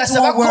the words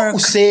won't work,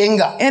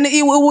 and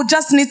we will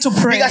just need to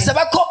pray. And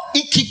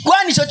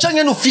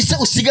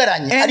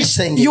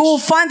you will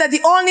find that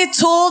the only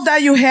tool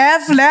that you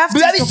have left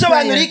is to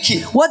pray.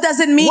 What does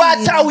it mean?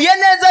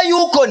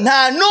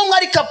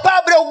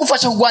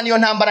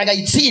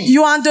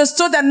 You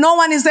understood that no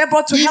one is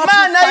able to help you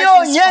fight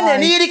this fight.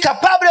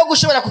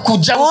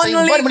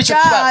 Only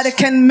God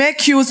can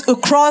make you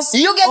cross.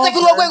 When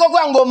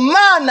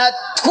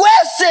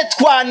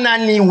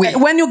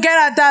you get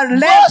at that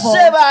level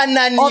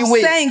of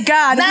saying,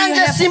 God, we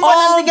have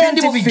all been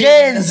defeated,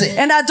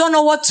 and I don't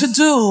know what to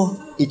do,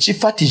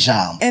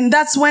 and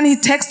that's when he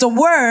takes the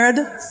word.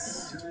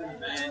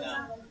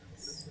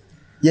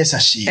 Yes,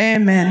 Ashim.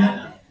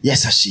 Amen.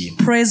 Yes, Ashim.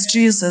 Praise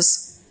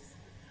Jesus.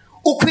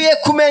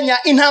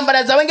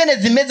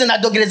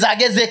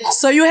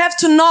 So you have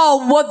to know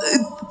what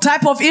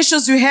type of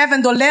issues you have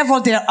and the level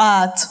they're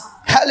at.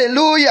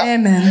 Hallelujah.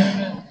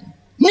 Amen.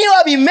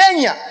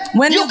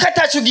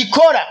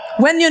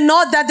 When you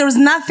know that there is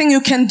nothing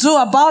you can do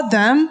about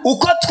them,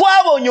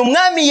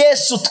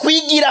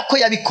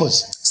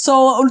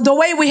 so the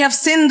way we have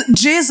seen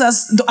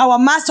Jesus, our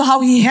master,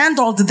 how he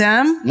handled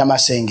them,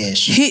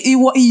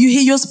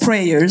 he used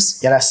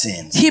prayers.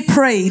 He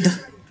prayed.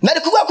 I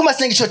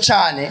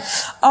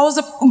was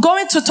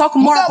going to talk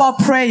more about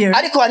prayer.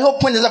 But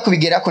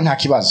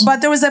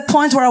there is a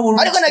point where I will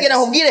reach this.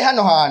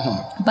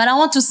 But I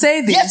want to say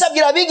this.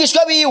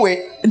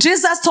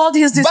 Jesus told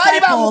his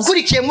disciples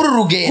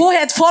who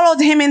had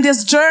followed him in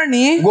this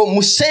journey,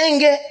 he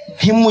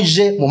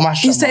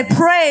said,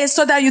 pray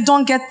so that you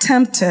don't get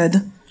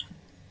tempted.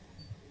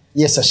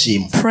 Yes,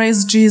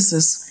 praise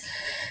Jesus.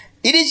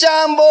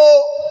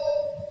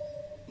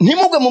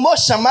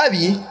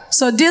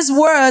 So this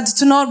word,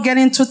 to not get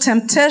into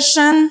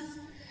temptation,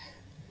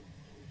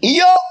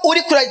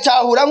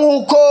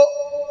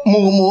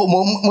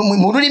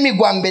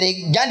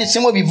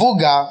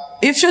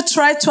 if you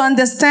try to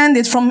understand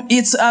it from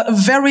its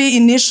very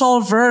initial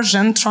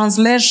version,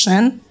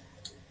 translation,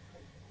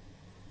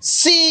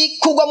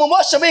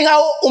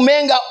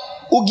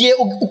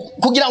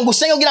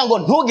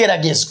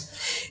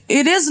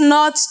 it is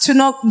not to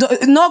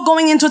not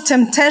going into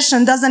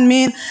temptation doesn't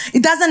mean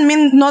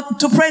not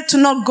to pray to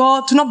not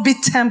be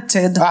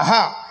tempted.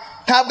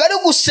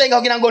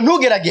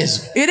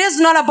 It is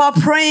not about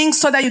praying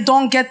so that you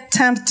don't get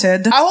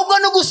tempted.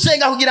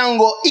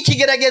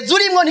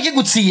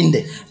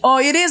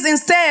 Or it is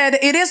instead,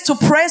 it is to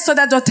pray so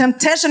that the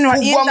temptation you are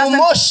in doesn't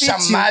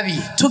defeat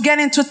you, to get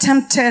into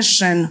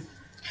temptation.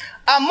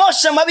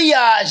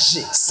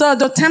 So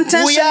the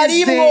temptation is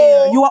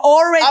there. You are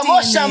already in it.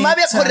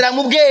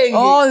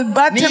 Oh,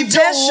 but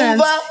temptation,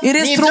 it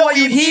is through what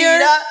you hear,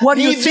 what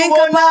you think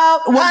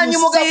about, what you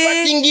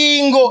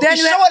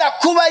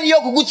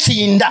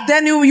see.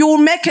 Then you will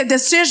make a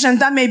decision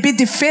that may be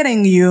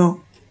defeating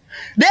you.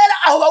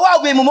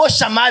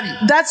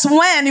 That's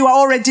when you are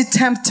already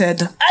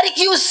tempted.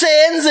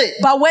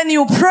 But when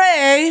you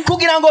pray, so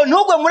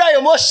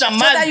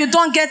that you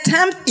don't get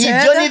tempted,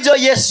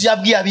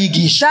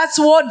 that's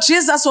what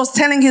Jesus was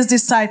telling his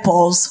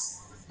disciples.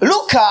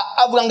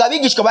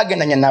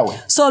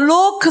 So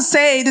Luke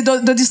said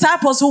the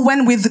disciples who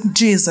went with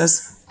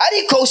Jesus.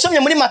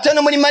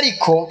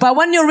 But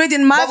when you read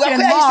in Matthew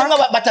and Mark,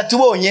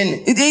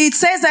 it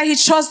says that he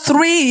chose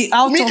 3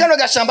 out of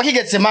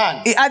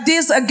at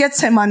this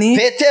Gethsemane,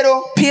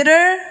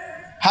 Peter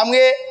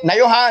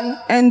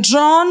and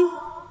John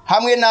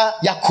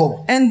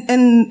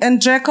and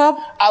Jacob.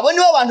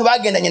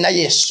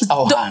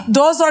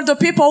 Those are the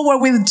people who were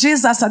with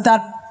Jesus at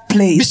that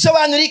place.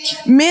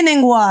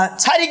 Meaning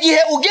what?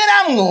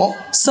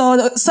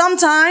 So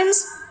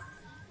sometimes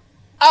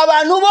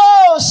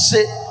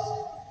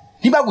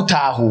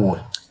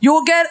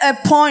you get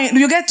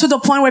to the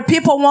point where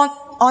people won't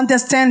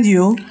understand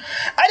you.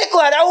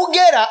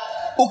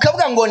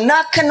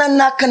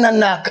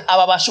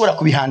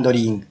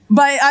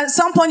 But at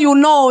some point you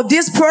know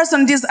this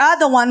person, this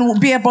other one will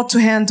be able to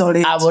handle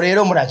it.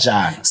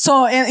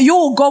 So you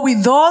will go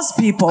with those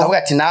people.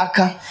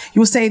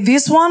 You say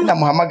this one,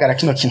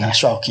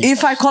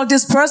 if I call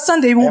this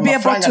person, they will be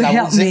able to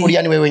help me.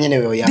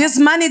 This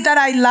money that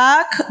I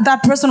lack,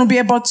 that person will be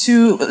able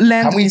to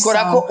lend me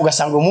some.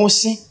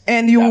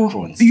 And you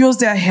use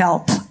their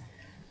help.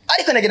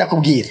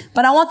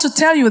 But I want to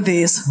tell you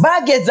this.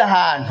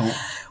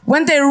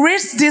 When they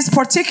reached this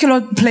particular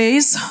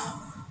place,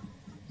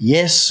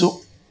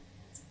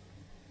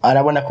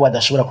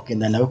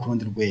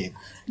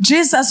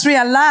 Jesus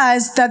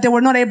realized that they were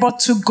not able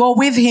to go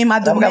with him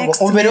at the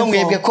next level.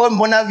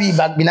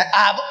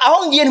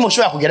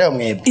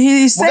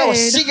 He said,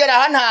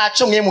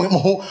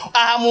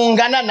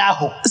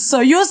 so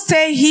you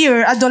stay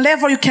here at the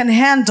level you can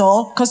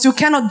handle, because you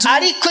cannot do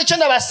it.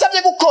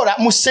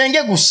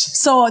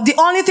 So the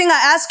only thing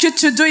I ask you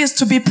to do is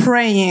to be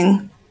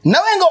praying.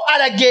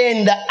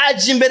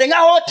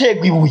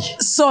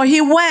 So he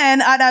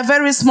went at a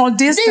very small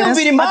distance at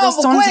the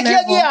stone's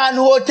level.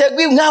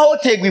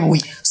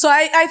 So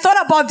I thought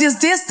about this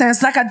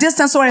distance, like a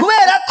distance where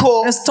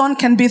a stone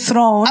can be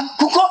thrown.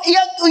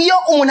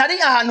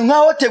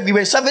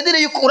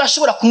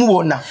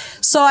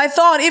 So I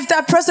thought if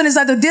that person is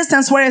at the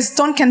distance where a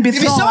stone can be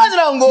thrown,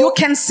 you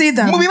can see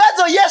them. So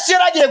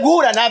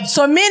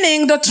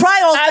meaning the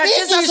trials that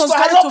Jesus was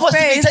going to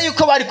face,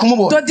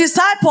 the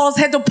disciples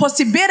had the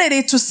possibility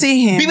to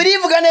see him.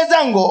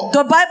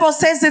 The Bible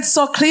says it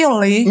so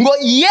clearly.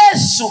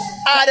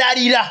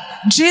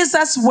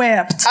 Jesus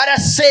wept.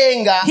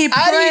 He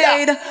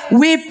prayed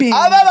weeping.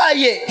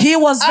 He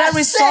was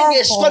very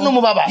sorrowful.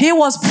 He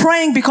was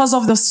praying because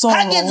of the sorrow.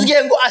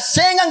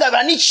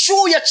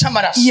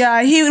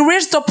 Yeah, he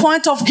reached the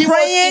point of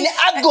praying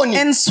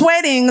and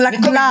sweating like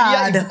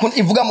blood.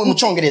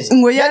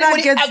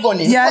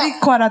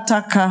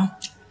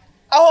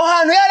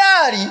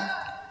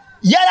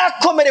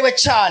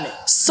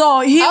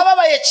 So he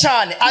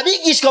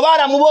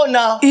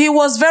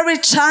was very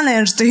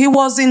challenged. He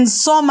was in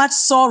so much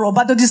sorrow,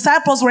 but the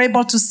disciples were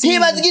able to see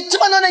him.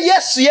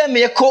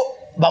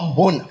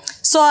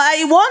 So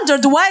I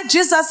wondered why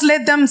Jesus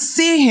let them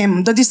see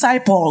him, the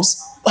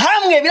disciples.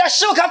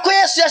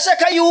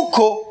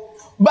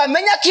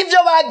 bamenya ko ibyo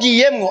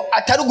bagiyemwo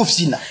atari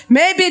ugufina.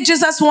 Maybe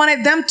Jesus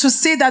wanted them to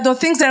see that the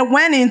things they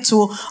went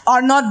into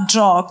are not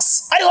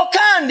drugs. Ariko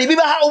kandi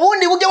bibaha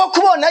ubundi buryo bwo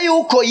kubona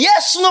yuko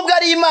Yesu nubwo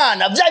ari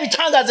Imana bya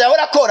bitangaza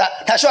yahora akora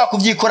ntashobora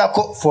kuvyikora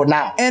ko for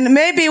now. And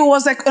maybe it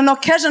was like an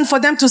occasion for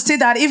them to see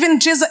that even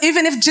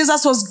if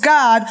Jesus was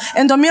God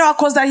and the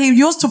miracles that he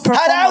used to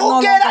perform no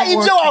longer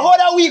ibyo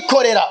wahora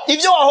wikorera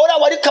ibyo wahora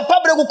wari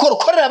capable gukora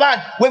ukorera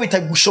abantu we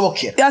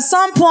bitagushobokera. At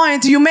some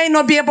point you may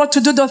not be able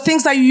to do the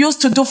things that you used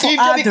to do for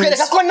others.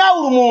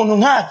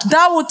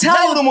 That will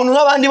tell you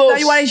that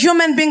you are a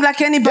human being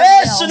like anybody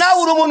else.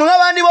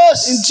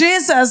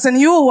 Jesus and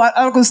you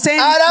are the same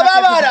like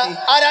everybody.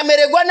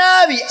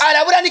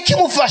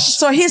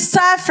 So he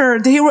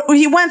suffered,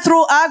 he went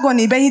through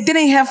agony, but he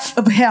didn't have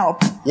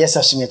help.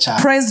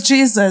 Praise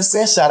Jesus.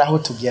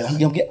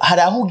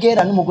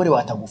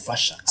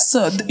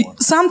 So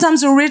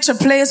sometimes you reach a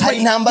place where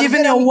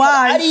even your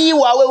wife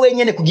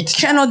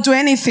cannot do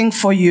anything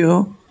for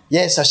you.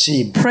 Yes,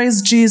 ashimwe.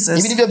 Praise Jesus.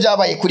 Ibi nibyo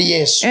byabaye kuri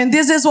Yesu. And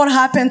this is what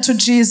happened to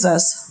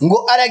Jesus.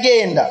 Ngo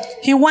aragenda.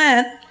 He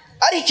went.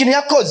 Ari ikintu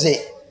yakoze.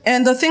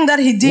 And the thing that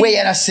he did. We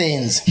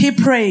yarasenze. He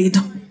prayed.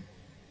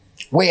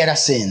 We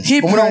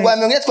yarasenze. Umurongo wa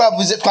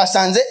 40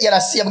 twasanze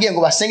yabwiye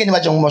ngo basenge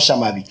ntibaje mu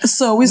mashamabi.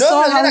 So we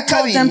saw how he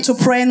told them to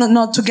pray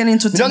not to get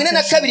into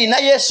temptation. Na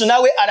Yesu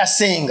nawe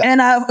arasenga.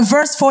 And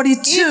verse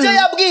 42.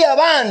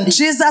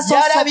 Jesus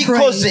also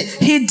prayed.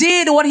 He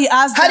did what he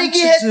asked them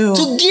to do.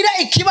 Tugira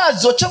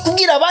ikibazo cyo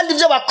kubwira abandi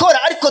ibyo bakora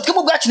ariko twe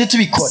mu bwacu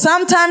ntitubikora.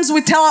 Sometimes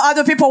we tell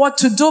other people what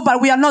to do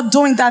but we are not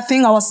doing that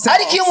thing ourselves.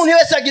 Ariko iyo umuntu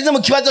wese agize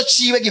mu kibazo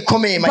ciwe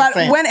gikomeye my friend.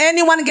 But when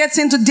anyone gets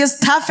into this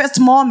toughest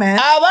moment,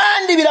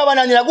 abandi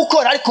birabananira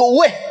gukora.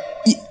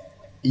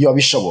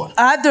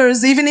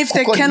 Others, even if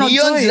they cannot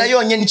do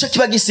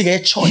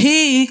it,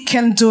 he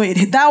can do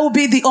it. That will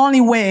be the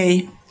only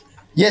way.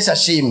 Yes,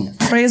 ashimwe.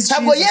 Praise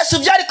Jesus.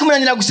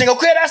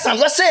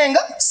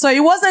 So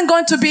it wasn't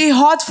going to be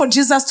hard for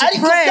Jesus to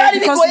pray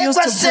because he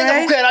used to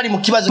pray,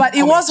 but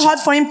it was hard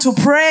for him to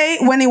pray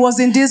when he was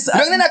in this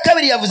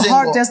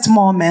hardest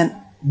moment.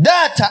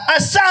 Data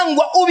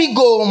asangwa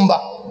ubigomba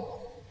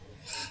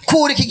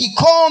kuri iki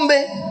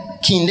gikombe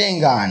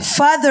kindengana.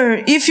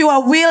 Father, if you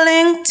are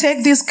willing,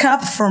 take this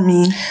cup from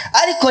me.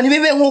 Ariko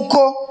ntibibe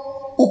nkuko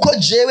uko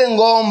jewe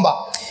ngomba.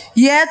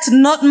 Yet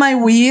not my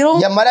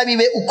will, yamara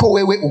bibe uko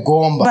wewe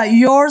ugomba. But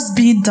yours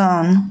be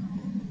done.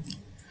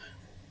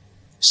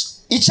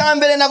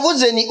 Icambere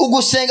navuze ni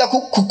ugusenga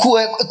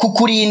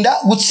kukurinda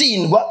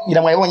gutsindwa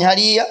nyiramwayibonye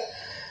hariya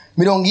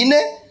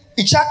 40.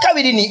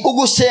 Icakabiri ni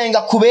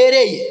ugusenga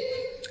kubereye.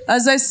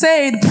 As I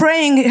said,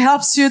 praying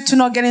helps you to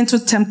not get into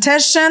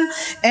temptation,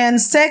 and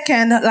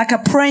second, like a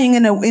praying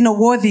in a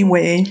worthy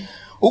way.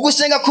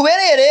 Ugusenga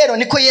kubereye rero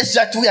niko Yesu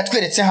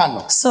yatweretse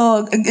hano.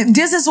 So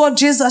this is what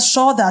Jesus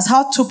showed us,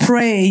 how to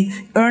pray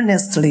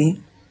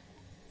earnestly.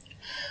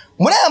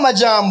 Muri aya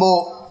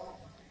majambo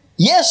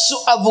Yesu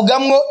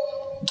avugamwo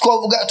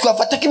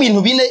twafata ko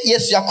ibintu bine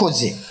Yesu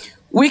yakoze.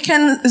 We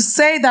can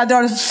say that there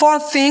are 4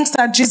 things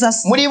that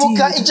Jesus did.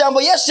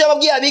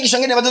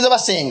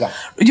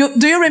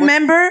 Do you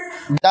remember?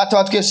 Like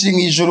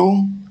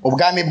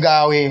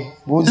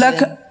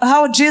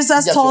how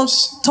Jesus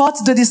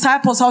taught the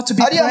disciples how to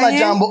be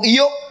praying.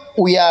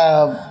 We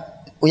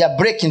are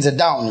breaking it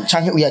down.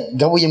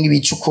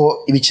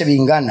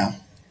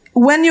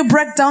 When you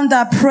break down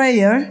that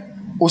prayer,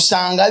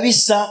 usanga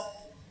bisa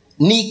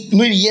ni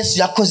Yesu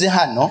yakoze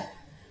hano.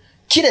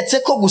 Kiretse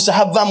ko gusa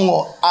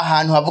havamwo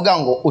ahantu havuga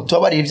ngo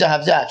utubabarire ibyaha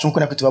byacu nkuko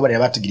nako tubabarira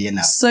batugiriye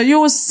nabi. So you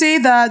will see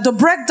that the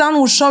breakdown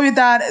will show you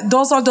that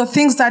those are the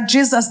things that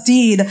Jesus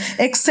did,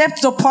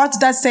 except the part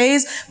that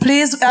says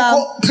please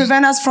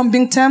prevent us from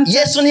being tempted.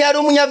 Yesu ntiyari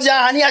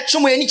umunyabyaha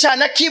ntiyacumuye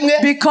n'icana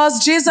kimwe. Because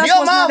Jesus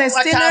was not a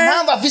sinner.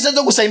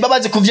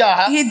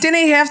 He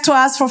didn't have to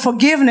ask for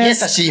forgiveness.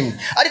 Yes, ashimwe.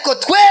 Ariko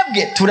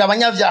twebwe turi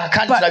abanyabyaha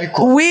kandi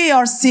turabikora. We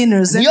are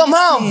sinners.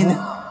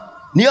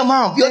 Niyo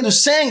mpamvu iyo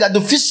dusenga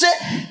dufise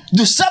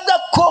dusabwa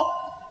ko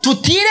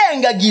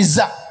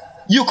tutirengagiza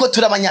yuko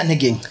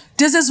turabanyantege.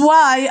 This is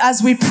why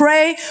as we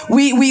pray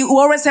we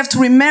always have to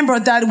remember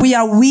that we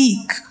are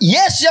weak.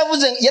 Yes,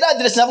 yavuze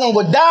yaradresse navuga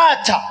ngo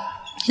data.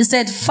 He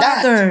said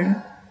Father.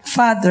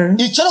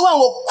 Icyo rwa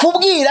ngo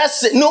kubwira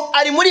se no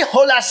ari muri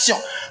relation.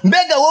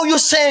 Mbega wowe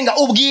usenga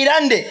ubwira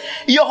nde?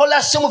 Iyo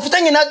relation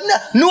mufitanye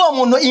n'uwo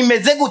muntu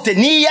imeze gute?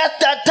 Ni ya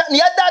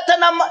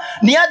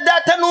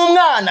data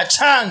n'umwana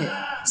canke.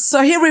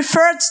 So he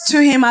referred to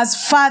him as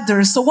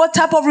Father. So what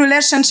type of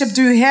relationship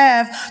do you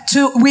have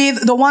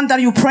with the one that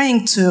you're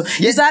praying to? Yes.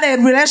 Is that a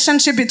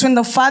relationship between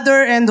the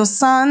father and the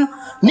son?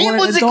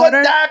 Or the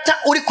daughter?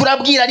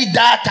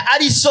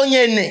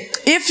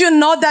 If you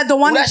know that the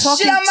one you're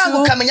talking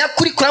to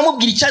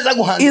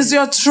is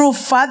your true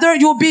father,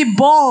 you'll be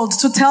bold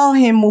to tell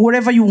him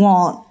whatever you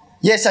want.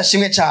 Yes,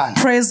 ashimwe cyane.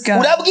 Praise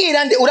God.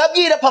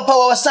 Urabwira papa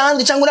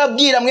wabasanzwe cyangwa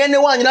urabwira mwene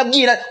wanyu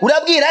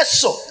urabwira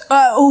so.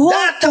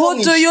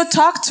 Who do you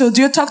talk to?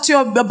 Do you talk to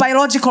your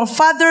biological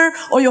father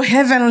or your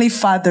heavenly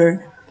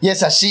father?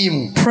 Yes,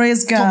 ashimwe.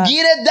 Praise God.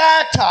 Tubwire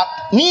data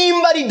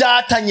nimba ari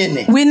data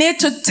nyene. We need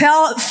to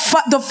tell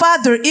the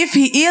Father if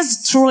he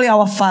is truly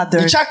our Father.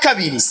 Icya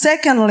kabiri.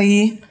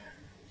 Secondly,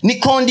 ni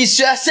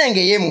condition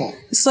yasengeyemo.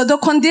 So the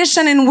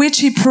condition in which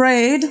he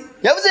prayed,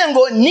 yavuze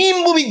ngo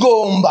nimba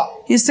ubigomba.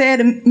 He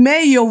said,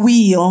 may your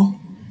will.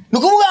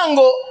 Nukuvuga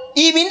ngo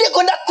ibi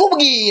ndiko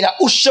ndakubwira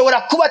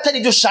ushobora kuba atari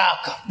byo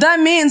ushaka. That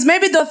means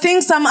maybe the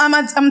things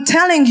I'm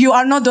telling you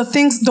are not the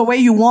things the way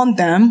you want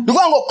them.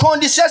 Nukuvuga ngo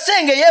condition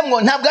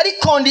yasengeyemo ntabwo ari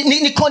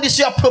ni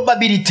condition ya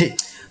probability.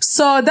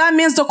 So that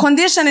means the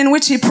condition in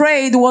which he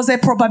prayed was a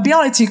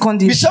probability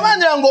condition.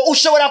 Bisobanura ngo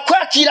ushobora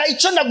kwakira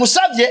icyo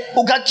ndagusabye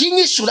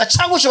ugakinyishura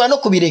cyangwa ushobora no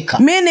kubireka.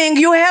 Meaning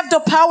you have the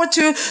power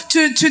to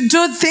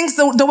do things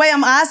the way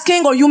I'm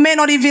asking, or you may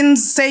not even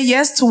say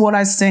yes to what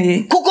I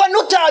say. Kuko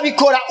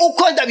nutabikora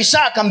uko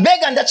ndabishaka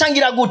mbega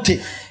ndacangira gute?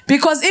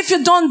 Because if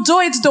you don't do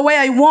it the way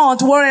I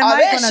want, what am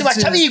I going to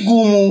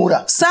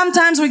do?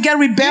 Sometimes we get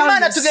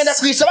rebellious.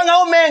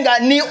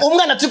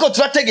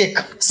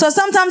 So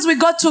sometimes we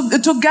go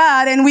to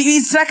God and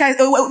it's like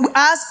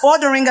us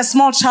ordering a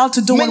small child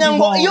to do what we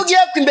want.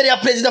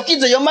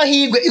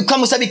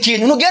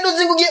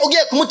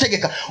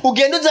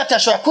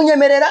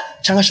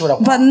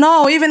 But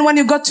no, even when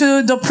you go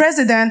to the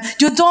president,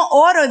 you don't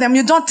order them,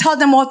 you don't tell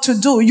them what to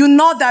do. You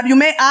know that you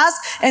may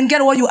ask and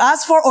get what you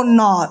ask for or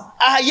not.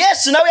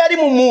 Yes, nawe yari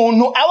mu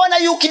muntu abona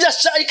yuko ibyo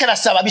ariko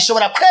arasaba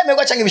bishobora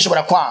kwemerwa cyangwa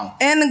bishobora kwanga.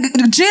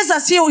 And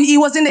Jesus, he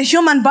was in a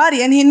human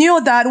body and he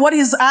knew that what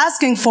he's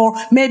asking for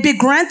may be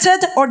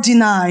granted or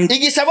denied.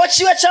 Igisabo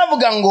ciwe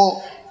cyavuga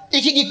ngo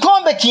iki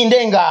gikombe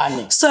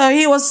kindengane. So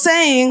he was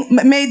saying,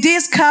 may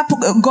this cup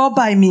go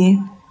by me.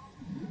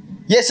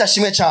 Yes,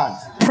 ashimwe cyane.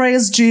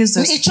 Praise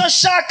Jesus. Icyo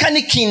shaka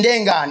ni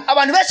kindengane.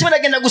 Abantu benshi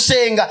baragenda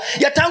gusenga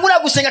yatangura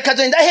gusenga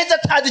kagenda heza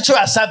tazi icyo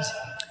yasabye.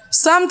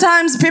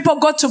 Sometimes people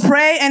go to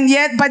pray and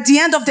yet by the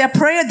end of their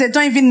prayer they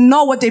don't even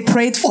know what they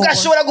prayed for. You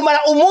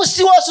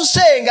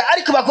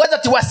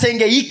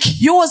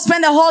will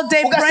spend a whole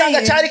day praying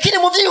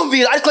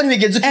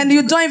and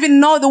you don't even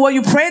know what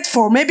you prayed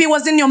for. Maybe it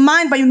was in your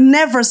mind but you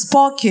never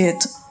spoke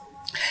it.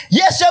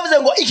 Jesus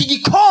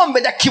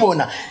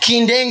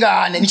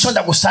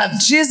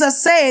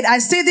said, I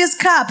see this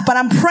cup, but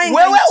I'm praying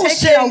that you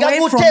take it away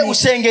from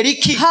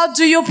me. How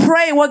do you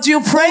pray? What do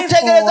you pray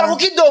for?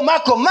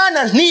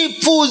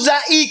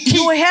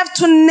 You have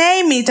to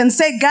name it and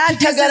say, God,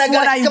 this is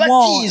what I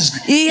want.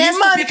 He has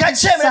to be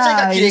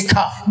precise.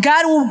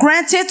 God will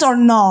grant it or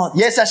not.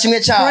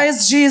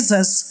 Praise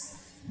Jesus.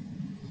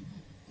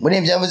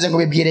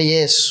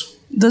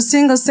 The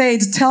singer said,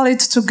 tell it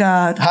to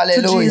God.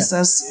 Hallelujah. To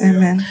Jesus.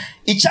 Amen.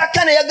 And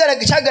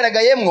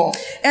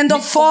the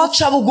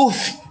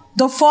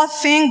fourth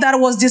thing that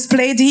was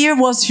displayed here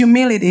was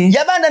humility.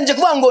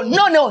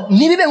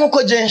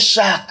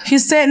 He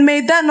said,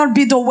 may that not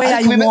be the way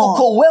I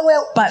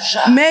want, but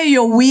may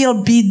your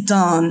will be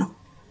done.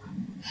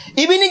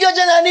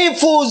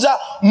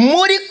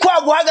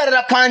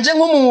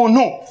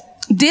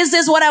 This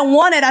is what I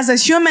wanted as a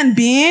human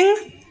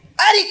being.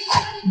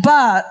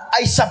 But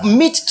I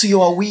submit to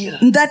your will.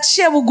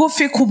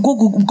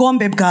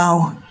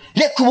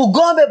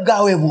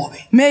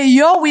 May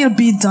your will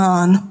be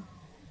done.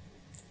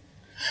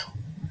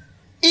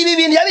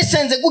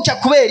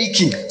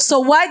 So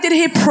why did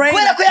he pray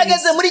like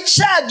this?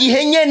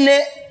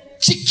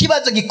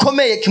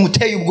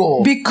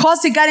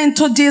 Because he got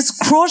into this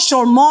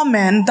crucial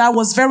moment that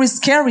was very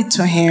scary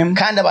to him.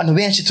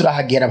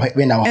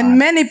 And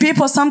many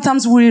people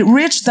sometimes will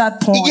reach that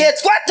point.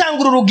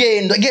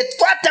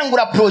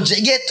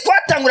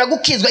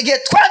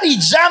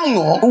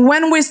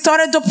 When we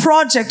started the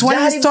project,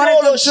 when we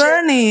started the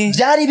journey,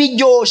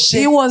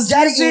 it was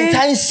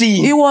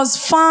easy, it was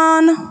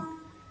fun.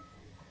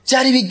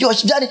 It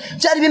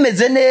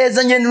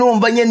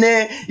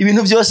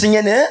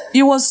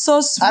was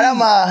so sweet.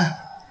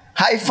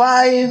 High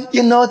five,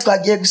 yeah,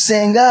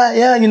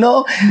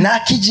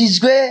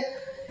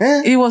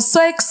 It was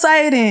so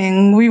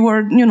exciting. We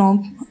were,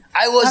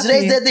 I was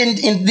raised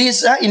in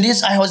this,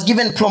 I was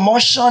given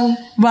promotion.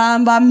 My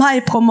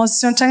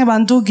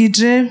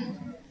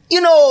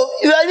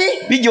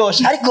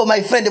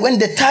friend, when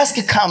the task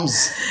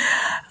comes,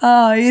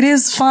 it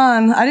is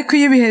fun.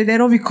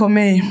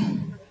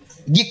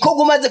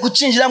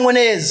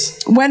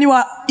 When you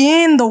are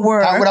in the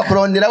work,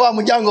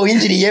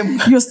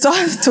 you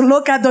start to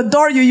look at the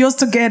door you used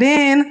to get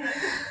in.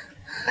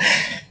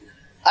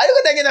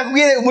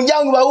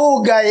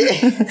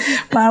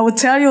 But I will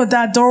tell you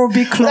that door will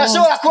be closed.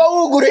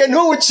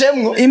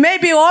 It may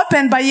be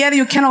open, but yet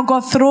you cannot go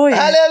through it.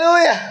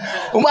 Hallelujah.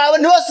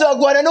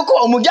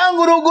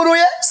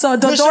 So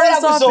the door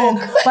is open,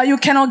 but you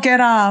cannot get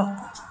out.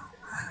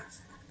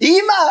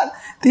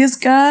 This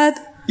God.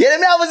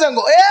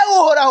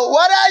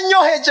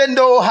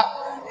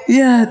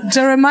 Yeah,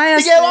 Jeremiah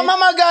said,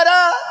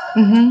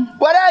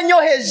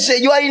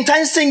 you are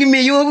enticing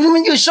me,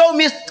 you show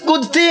me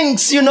good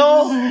things,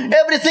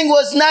 everything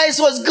was nice,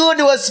 was good,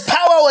 was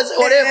power, was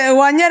whatever.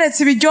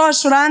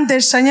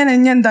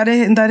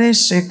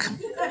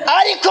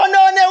 ariko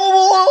none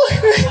ubu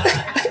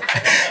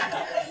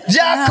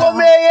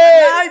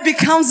byakomeye. Now it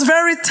becomes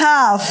very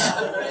tough.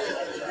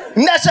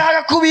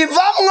 Ndashaka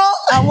kubivamwo.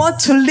 I want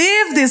to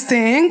leave these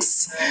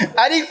things.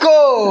 Ariko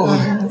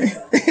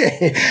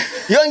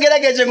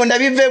yongerageje ngo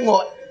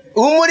ndabivemwo.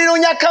 Umuriro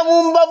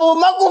nyakamumbavu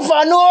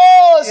magufano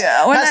hose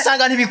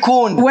nasanga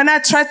ntibikunda. When I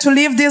try to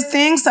leave these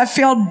things, I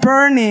feel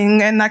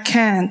burning and I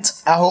can't.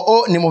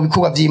 Aho ni mu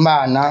bikorwa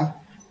by'Imana.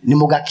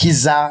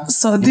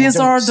 So these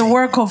are the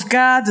work of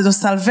God, the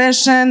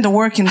salvation, the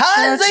work in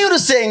church.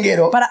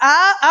 But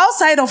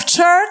outside of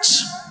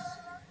church,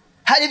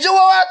 and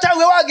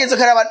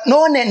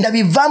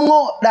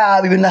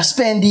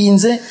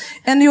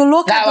you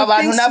look at the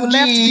things you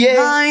left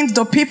behind,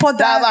 the people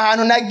that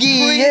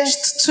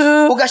preached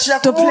to,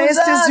 the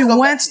places you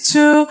went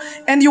to,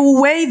 and you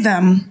weigh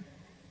them.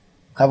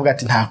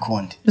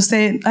 You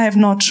say, I have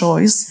no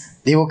choice.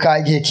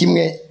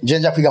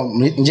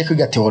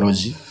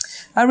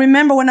 I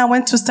remember when I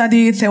went to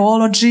study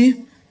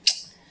theology.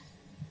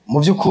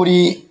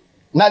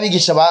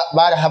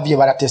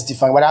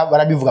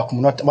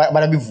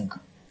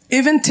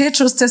 Even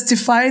teachers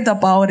testified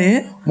about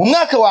it.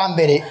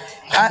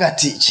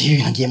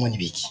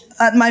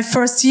 At my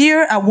first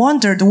year, I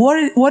wondered,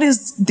 what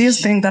is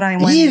this thing that I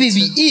went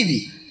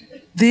into?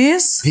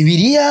 This? The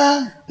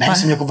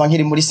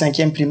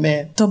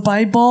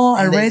Bible,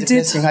 I read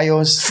it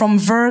from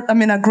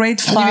grade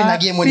 5,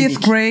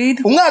 5th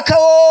grade.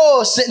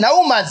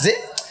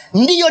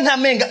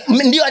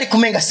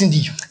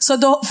 So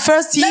the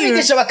first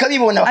year,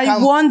 I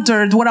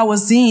wondered what I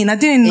was in. I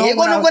didn't know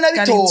what I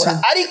got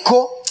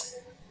into.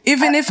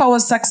 Even if I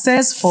was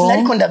successful,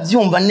 I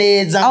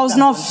was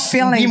not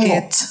feeling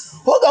it,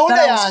 that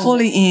I was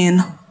fully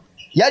in.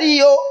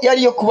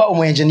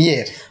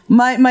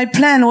 My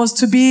plan was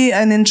to be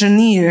an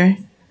engineer.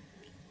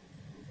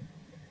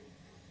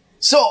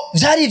 So,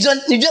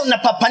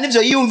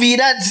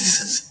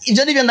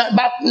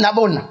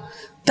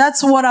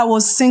 that's what I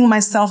was seeing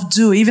myself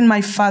do, even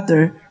my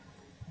father.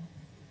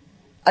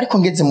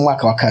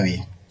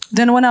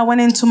 Then when I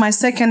went into my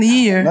second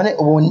year,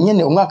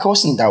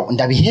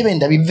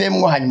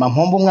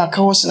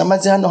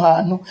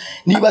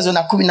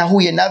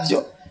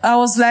 I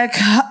was like,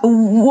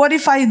 what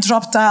if I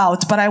dropped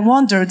out? But I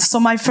wondered, so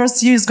my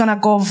first year is going to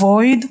go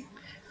void?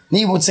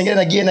 Thinking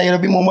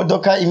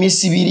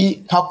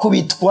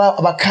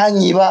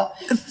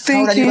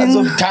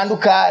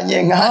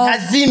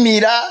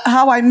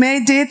how I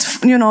made it,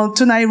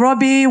 to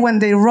Nairobi when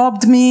they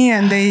robbed me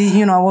and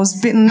I was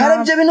beaten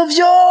up.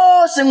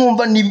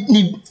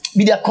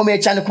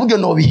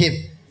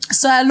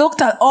 So I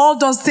looked at all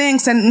those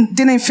things and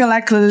didn't feel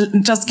like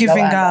just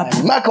giving up.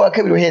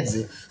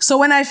 So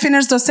when I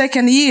finished the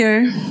second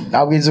year,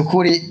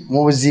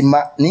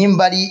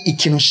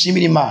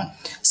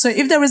 so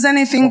if there is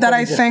anything that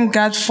I thank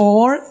God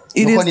for,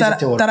 it is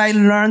that I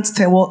learned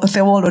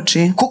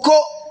theology.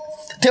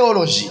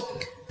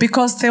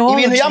 Because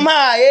theology,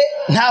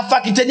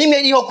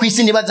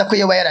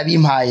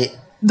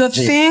 the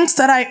things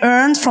that I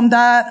earned from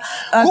that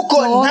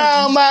because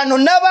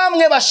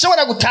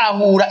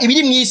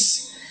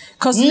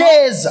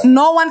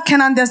no one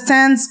can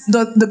understand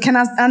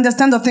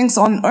the things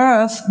on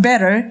earth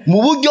better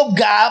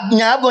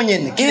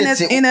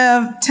in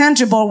a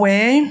tangible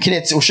way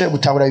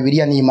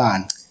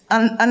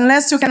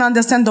unless you can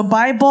understand the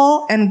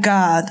Bible and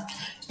God.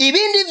 Yeah.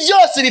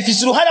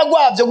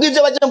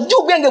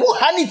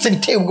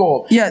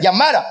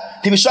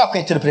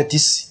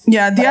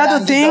 Yeah, the other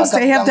things,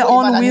 they have their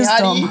own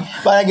wisdom.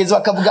 At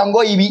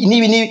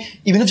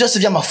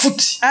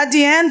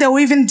the end, they will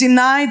even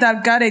deny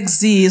that God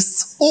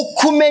exists.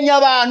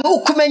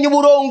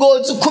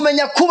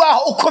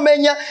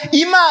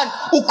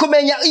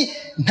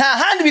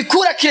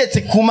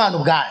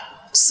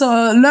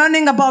 So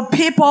learning about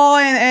people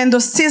and the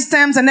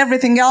systems and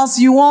everything else,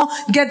 you won't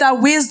get that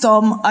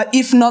wisdom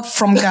if not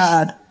from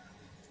God.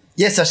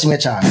 Yes,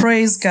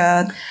 praise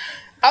God.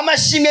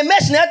 Amashimwe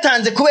menshi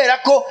natanze kubera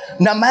ko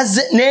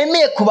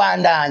nemeye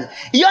kubandanya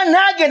iyo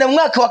ntagenda mu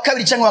mwaka wa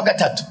kabiri cyangwa wa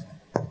gatatu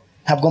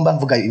ntabwo mba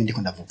mvuga ibindi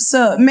ko ndavuga.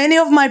 So many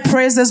of my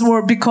praises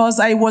were because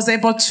I was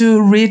able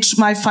to reach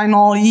my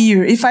final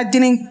year. If I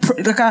didn't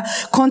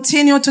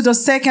continue to the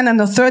second and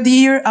the third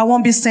year, I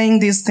won't be saying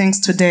these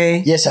things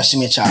today. Yes,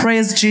 ashimwe cyane.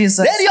 Praise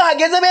Jesus. Rero iyo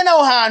hageze bene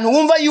aho hantu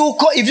wumva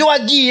yuko ivyo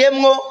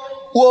wagiyemwo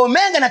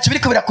womenga naco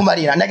biriko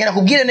birakumarira ndagenda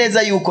kubwire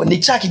neza yuko ni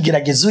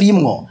cakigeragezo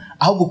urimwo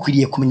aho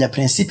gukwiriye kumenya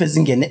principles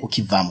zingene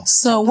ukivamo.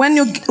 So when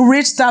you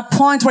reach that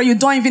point where you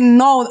don't even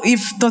know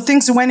if the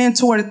things you went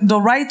into were the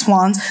right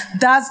ones,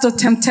 that's the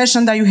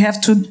temptation that you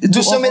have to do.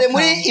 Dusomere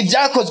muri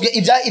ibyakozwe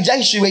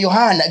ibyahishuwe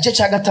Yohana igice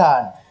cya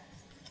 5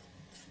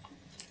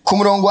 ku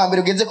murongo wa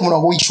mbere ugeze ku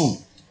murongo w'10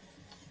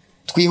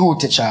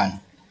 twihute cyane.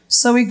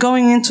 So we're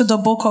going into the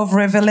book of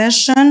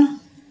Revelation.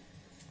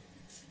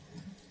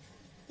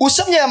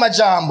 Usomye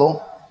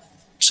amajambo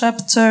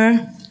chapter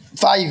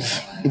 5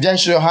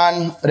 ibyahishuwe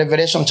Yohana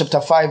Revelation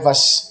chapter 5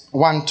 verse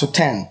 1 to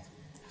 10.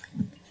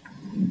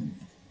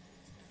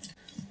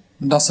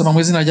 Ndasoma mu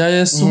izina rya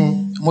Yesu.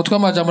 Umutwe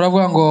w'amajambo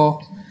uravuga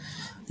ngo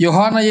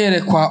Yohana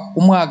yerekwa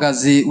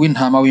umwagazi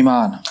w'intama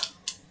w'Imana.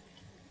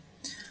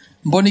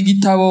 Mbona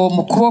igitabo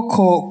mu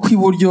kuboko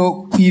kw'iburyo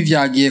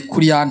kw'ivyagiye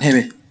kuri ya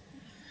ntebe,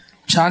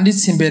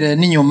 canditse imbere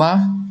n'inyuma,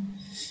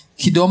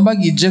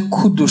 kidombagije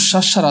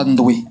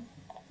kudushasharandwi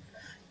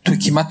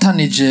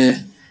tukimatanije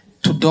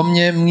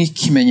tudomye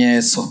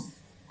mw'ikimenyetso.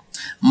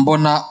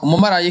 Mbona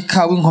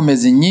umumarayika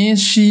w'inkomezi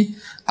nyinshi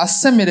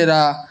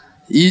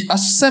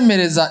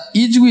asemereza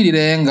ijwi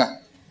rirenga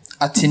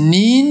ati,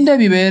 ninde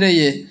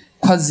bibereye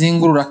ko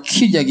azingurura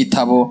kirya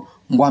gitabo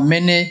ngo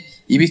amene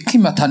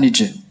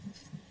ibikimatanije?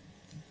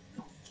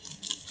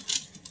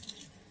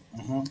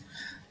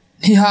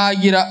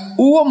 Ntihagira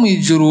uwo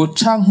mw'ijuru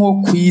canke wo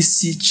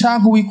kw'isi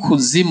canke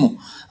w'ikuzimu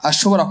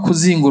ashobora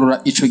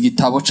kuzingurura ico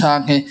gitabo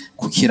canke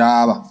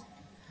kukiraba.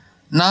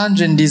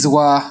 Nanje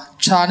ndizwa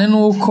cane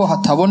nuko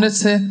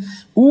hatabonetse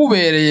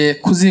ubereye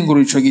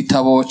kuzingurura ico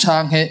gitabo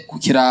canke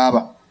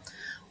kukiraba.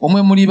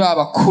 Umwe muri ba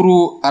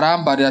bakuru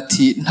arambarira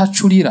ati,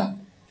 ntacurira,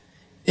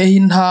 ehe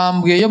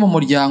intambwe yo mu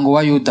muryango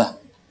wa Yuda,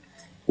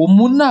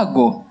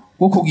 umunago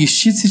wo ku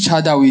gishitsi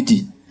ca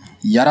Dawidi,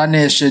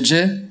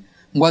 yaranesheje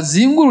ngo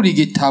azingurure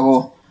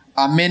igitabo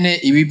amene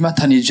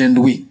ibimatanije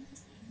ndwi.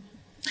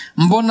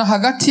 Mbona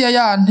hagati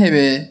ya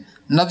ntebe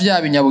na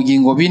vya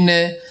binyabugingo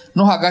bine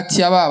no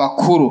hagati ya ba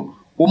bakuru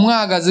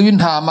umwagazi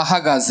w'intama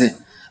ahagaze,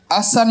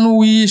 asa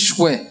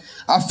n'uwishwe,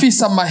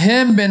 afise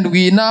amahembe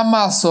ndwi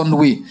n'amaso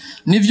ndwi,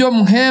 nivyo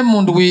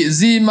mpwemu ndwi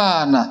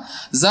z'Imana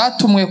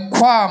zatumwe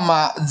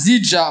kwama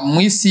zija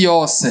mw'isi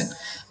yose.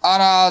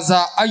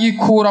 Araza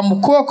agikura mu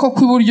kuboko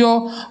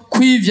kw'iburyo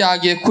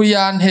kw'ivyagiye kuri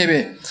ya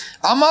ntebe.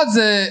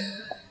 Amaze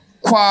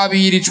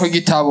kwabira ico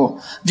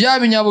gitabo, vya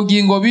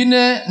binyabugingo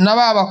bine na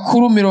ba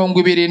bakuru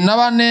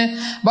 24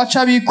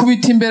 baca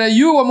bikubita imbere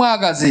y'uwo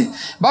mwagazi,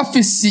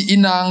 bafise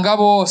inanga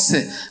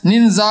bose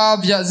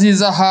n'inzavya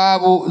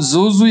z'izahabu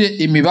zuzuye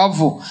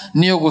imibavu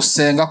niyo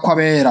gusenga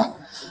kw'abera.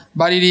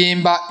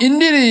 Baririmba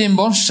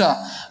indirimbo nsha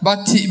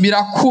bati,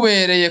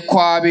 birakubereye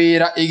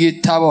kwabira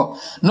igitabo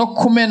no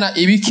kumena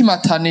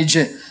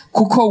ibikimatanije,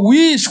 kuko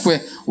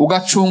wishwe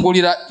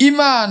ugacungurira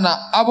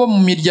Imana abo mu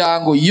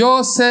miryango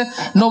yose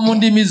no mu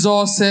ndimi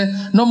zose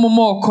no mu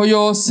moko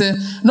yose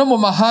no mu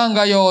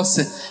mahanga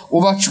yose,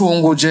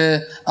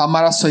 ubacunguje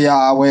amaraso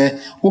yawe,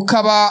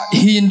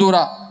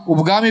 ukabahindura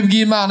ubwami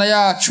bw'Imana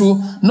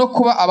yacu no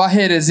kuba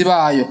abaherezi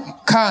bayo,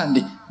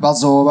 kandi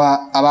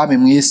bazoba abami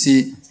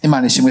mw'isi.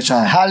 Imana ishimwe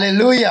cyane.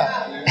 Haleluya,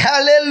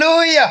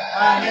 haleluya,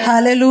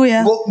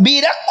 haleluya.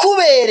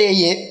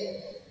 Birakubereye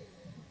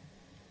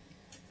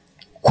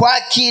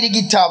kwakira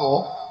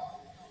igitabo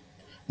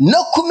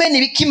no kumena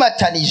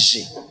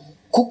ibikimatanije,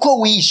 kuko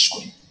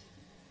wishwe.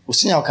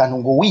 Usinya akantu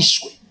ngo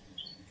wishwe,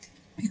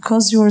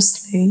 because you were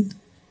slain,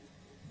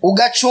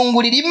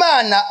 ugacungurira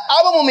Imana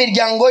abo mu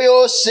miryango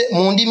yose,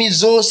 mu ndimi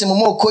zose, mu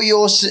moko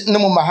yose no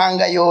mu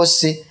mahanga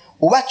yose,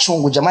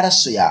 ubacunguje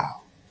amaraso yawe.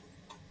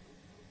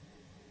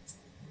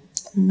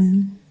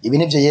 Amen. Ibi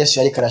nivyo Yesu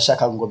yari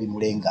karashaka ngo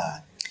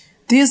bimurengane.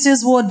 This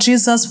is what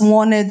Jesus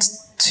wanted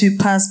to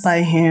pass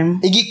by him.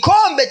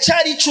 Igikombe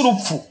cyari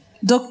cy'urupfu.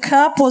 The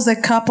cup was a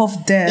cup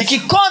of death.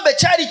 Igikombe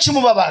cyari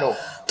cy'umubabaro.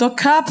 The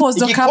cup was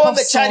the cup of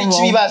sorrow.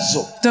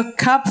 The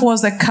cup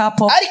was a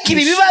cup of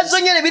issues.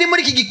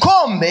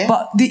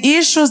 But the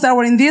issues that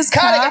were in this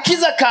cup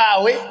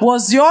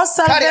was your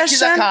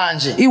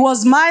salvation. It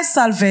was my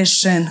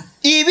salvation.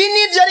 This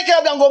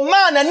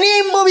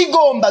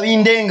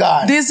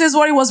is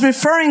what he was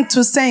referring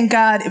to, saying,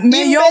 God,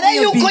 may your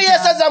will be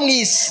done.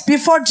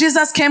 Before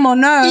Jesus came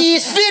on earth,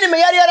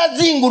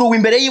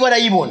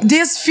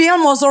 this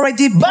film was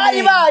already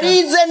played.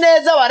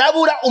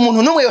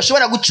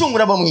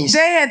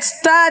 They had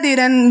studied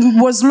and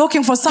was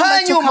looking for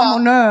somebody to come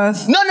on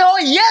earth.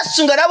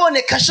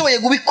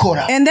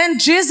 And then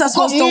Jesus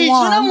was the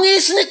one,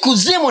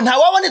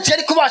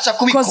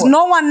 because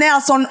no one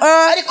else on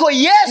earth.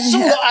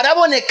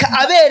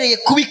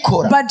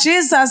 But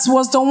Jesus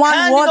was the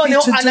one worthy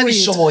to do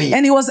it,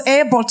 and he was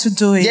able to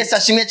do it.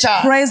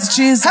 Praise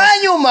Jesus.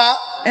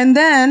 And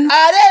then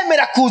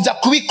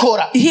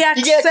he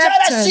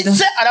accepted.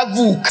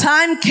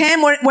 Time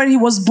came where he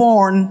was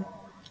born.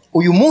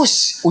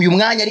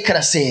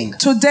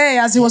 Today,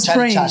 as he was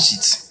praying,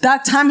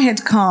 that time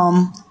had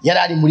come.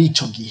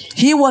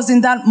 He was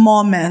in that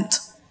moment.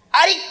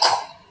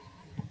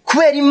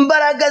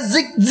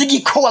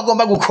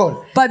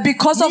 But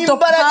because of the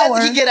power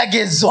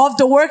of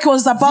the work he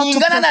was about to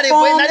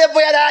perform,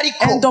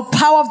 and the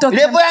power of the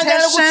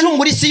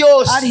temptation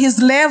at his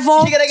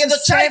level to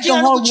save the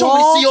whole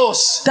world,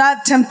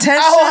 that temptation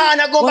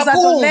was at the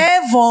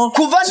level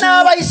to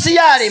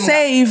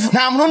save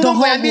the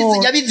whole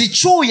world.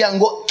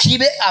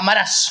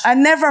 I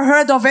never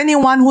heard of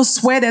anyone who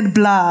sweated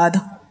blood.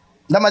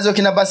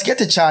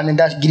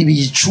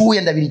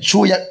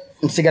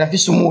 nsigara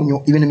mfise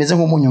umunyu ibintu bimeze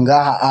nk'umunyu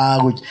ngaha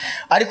gutya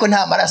ariko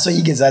nta maraso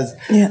yigeze aza.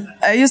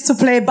 I used to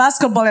play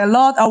basketball a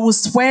lot. I would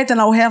sweat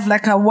and I would have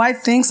like a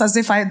white things as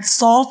if I had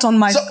salt on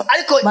my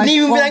ariko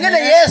niyumvira ngene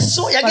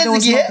Yesu yageze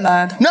igihe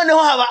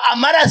noneho haba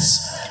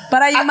amaraso.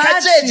 But I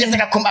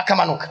imagine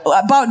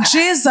about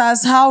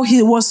Jesus, how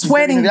he was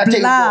sweating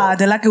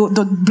blood, like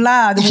the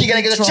blood.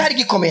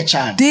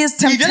 This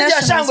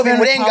temptation was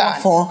very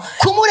powerful.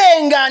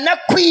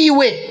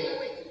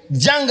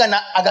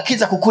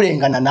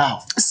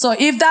 So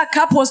if that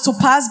cup was to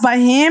pass by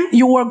him,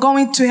 you were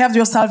going to have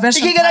your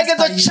salvation passed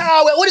by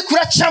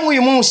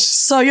you.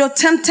 So your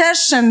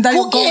temptation that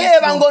you're going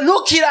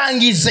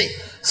through,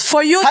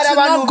 for you to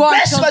not go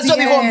until the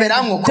end,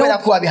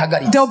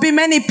 there will be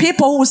many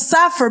people who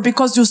suffer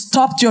because you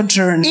stopped your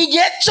journey.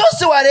 Anytime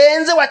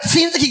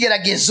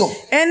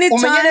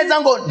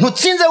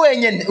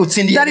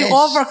that you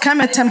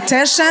overcome a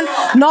temptation,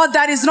 no,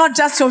 that is not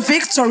just your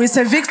victory, it's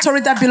a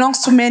victory that belongs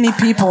to many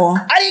people.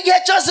 And anytime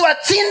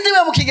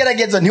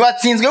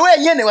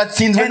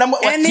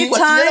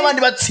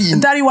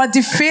that you are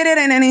defeated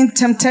in any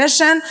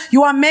temptation,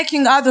 you are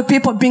making other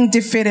people being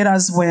defeated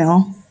as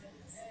well.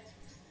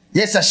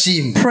 Yes,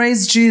 ashim.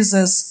 Praise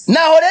Jesus.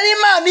 Naho rero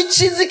Imana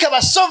ikizi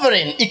ikaba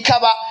sovereign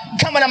ikaba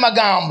kama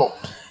n'amagambo.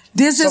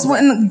 This is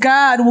when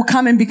God will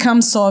come and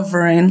become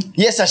sovereign.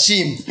 Yes,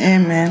 ashim.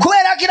 Amen.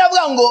 Kubera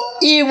kiravuga ngo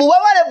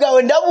ibubabare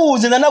bwawe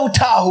ndabuzi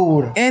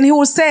ndanabutahura. And he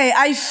will say,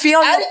 I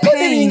feel your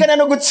pain.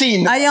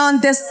 I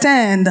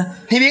understand.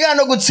 Ntibingana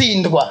no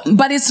gutsindwa.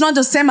 But it's not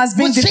the same as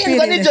being defeated.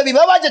 Gutsindwa nivyo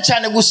bibabaje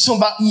cyane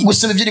gusumba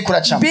ibyo uri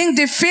kuracamo. Being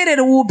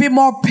defeated will be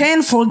more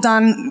painful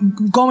than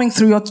going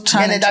through your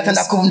challenges.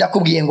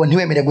 Ndakubwiye ngo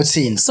ntiwemere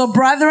gutsinda. So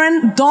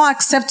brethren, don't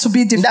accept to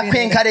be defeated.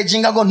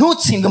 Ndakwencouraging ngo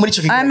ntutsindwe muri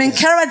ico I'm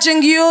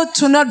encouraging you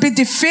to not be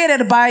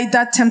defeated by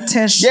that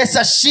temptation. Yes,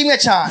 ashimwe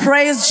cyane.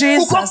 Praise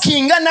Jesus. Uko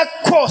kingana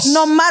kose.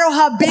 No matter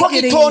how big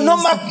it is.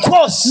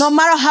 No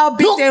matter how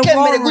big they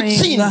roaring.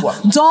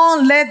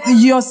 Don't let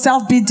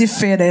yourself be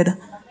defeated.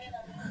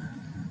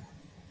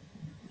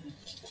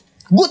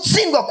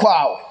 Gutsindwa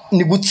kwawe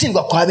ni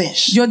gutsindwa kwa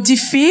benshi. Your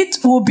defeat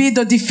will be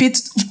the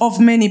defeat of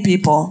many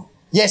people.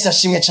 Yes,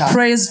 ashimwe cyane.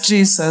 Praise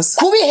Jesus.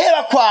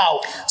 Kubiheba kwawe.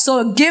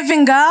 So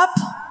giving up,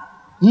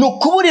 no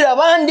kuburira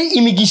abandi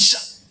imigisha.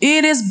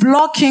 It is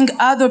blocking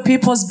other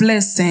people's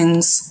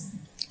blessings.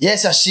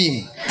 Yes,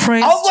 ashim.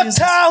 Praise Jesus.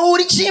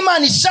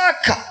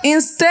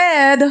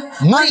 Instead,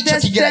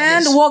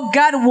 understand what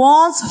God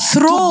wants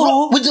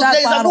through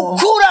that battle.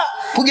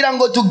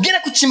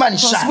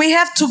 Because we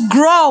have to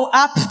grow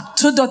up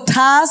to the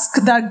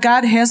task that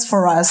God has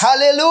for us.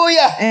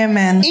 Hallelujah.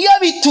 Amen.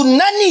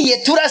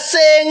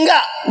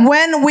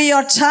 When we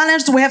are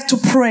challenged, we have to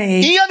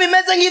pray.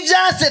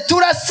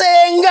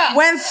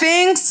 When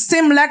things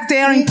seem like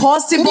they are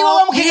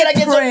impossible, we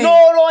pray.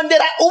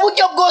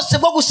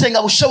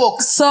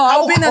 So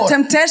I'll be in a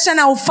temptation,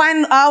 I will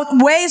find out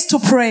ways to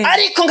pray.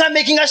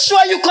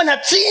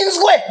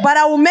 But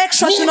I will make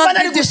sure to not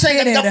be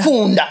defeated.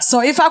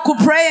 So if I could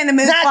pray and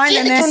find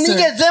an answer.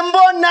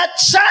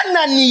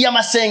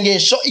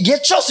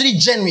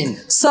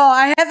 So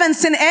I haven't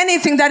seen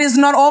anything that is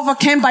not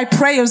overcome by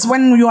prayers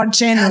when you are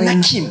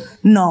genuine.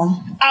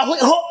 No.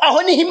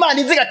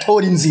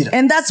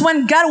 And that's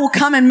when God will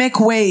come and make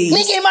ways.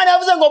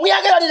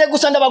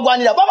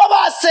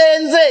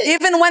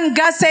 Even when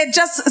God said,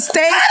 just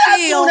stay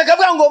still,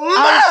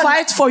 I'll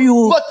fight for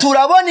you. But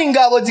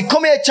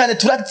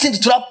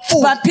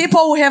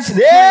people who have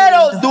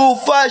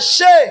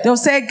prayed, they'll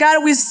say,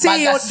 God, we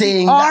see your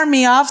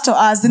army after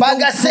us. And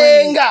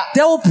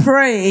they will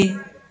pray.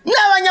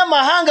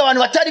 n'abanyamahanga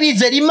abantu batari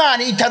bizera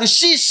Imana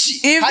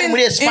itarushishi hari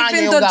muri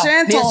Espagne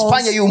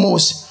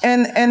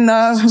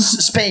and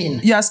Spain.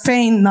 Yeah,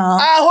 Spain now.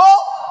 Aho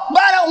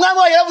bara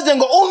umwami yaravuze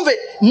ngo umve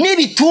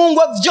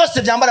n'ibitungwa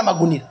byose byambara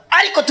amagunira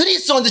ariko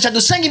turisonzesha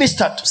dusenga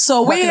imistatu.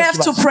 So we have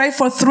to pray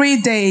for 3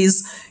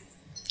 days.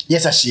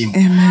 Yes, ashimwe.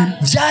 Amen.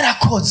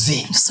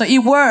 Byarakoze. So it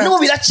worked. No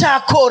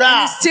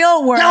biracyakora. It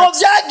still works. Naho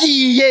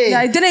byagiye.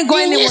 Yeah, it didn't go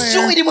anywhere.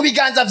 Inyishu iri mu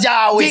biganza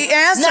byawe. The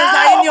answers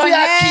are in your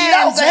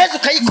hands.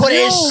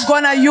 You're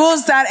gonna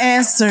use that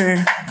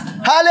answer.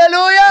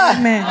 Hallelujah.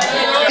 Amen.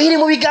 Iri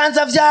mu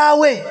biganza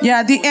byawe.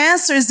 Yeah, the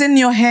answer is in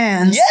your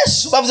hands.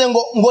 Yes, bavuze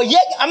ngo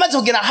amaze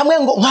kugera hamwe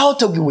ngo nkaho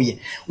togibuye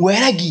ngo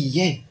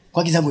yaragiye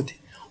kwagiza gute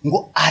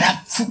ngo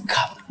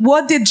arapfuka.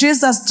 What did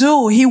Jesus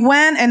do? He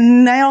went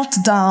and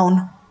knelt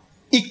down.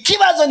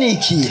 Ikibazo ni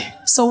ikihe?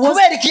 So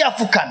why did he have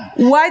to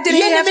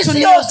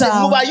kneel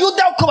down? Mu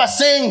bayuda uko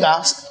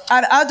basenga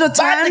at other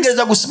times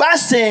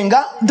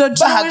the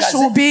Jewish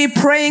will be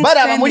praying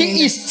standing.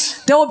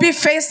 They will be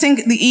facing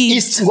the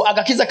east. So they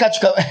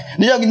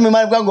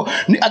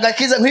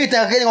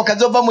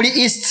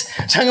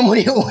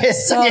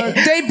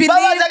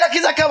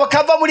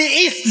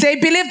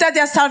believe that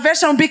their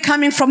salvation will be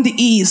coming from the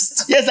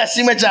east.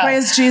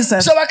 Praise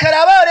Jesus.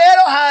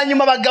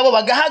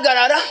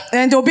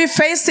 And they will be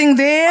facing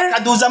there.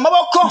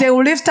 They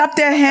will lift up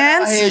their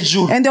hands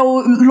and they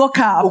will look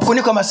up.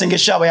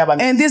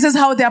 And this is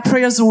how their their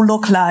prayers will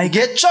look like.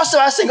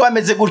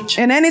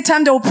 And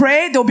anytime they will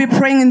pray, they'll be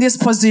praying in this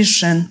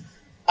position.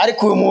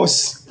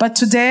 But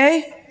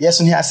today,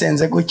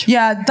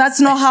 yeah, that's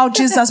not how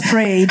Jesus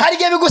prayed.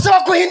 Sometimes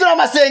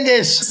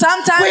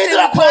it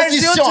requires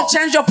you to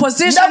change your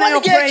position in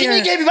your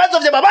prayer.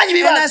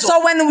 And so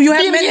when you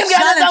have many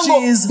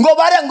challenges, you say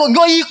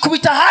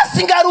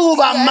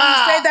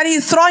that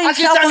he threw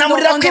himself on the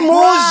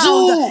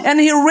ground and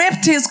he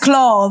ripped his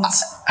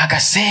clothes.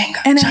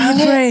 And then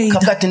he prayed.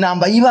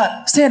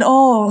 Said,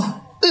 oh,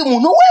 so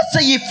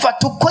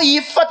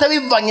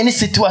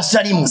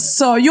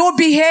you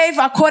behave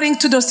according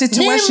to the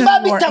situation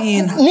you are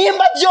in.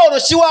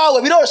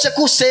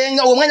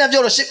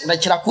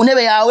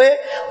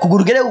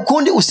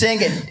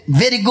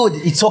 Very good,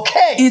 it's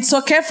okay. It's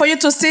okay for you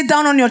to sit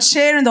down on your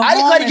chair in the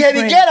home and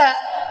pray.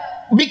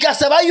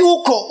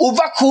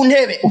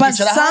 But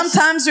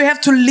sometimes you have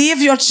to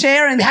leave your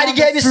chair and on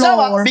the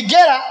floor.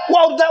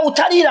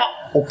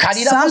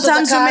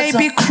 Sometimes you may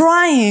be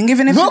crying,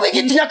 even if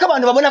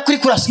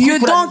you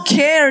don't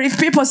care if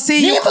people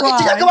see you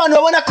cry.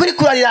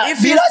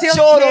 If you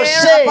still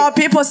care about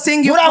people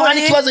seeing you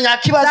crying,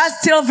 that's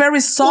still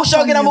very soft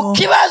on you.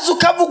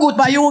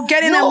 But you will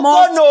get in a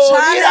most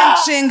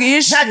challenging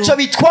issue. You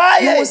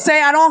will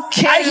say, I don't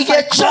care if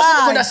I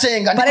cry.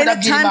 But any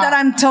time that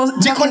I'm talking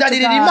to God,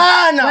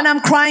 when I'm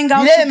crying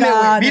out to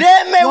God,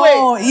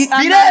 no,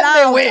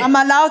 I'm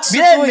allowed to do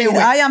it.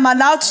 I am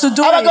allowed to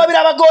do it.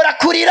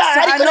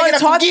 I know it's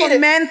hard for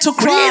men to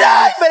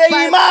cry, but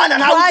cry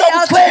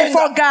out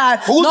before God.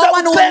 No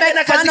one will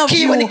make fun of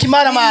you.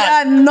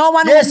 Yeah, no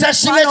one will make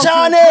fun of you.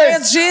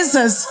 Praise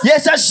Jesus.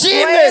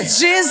 Praise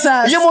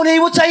Jesus. Yeah, when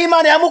you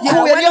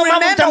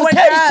remember with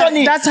God,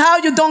 that's how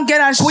you don't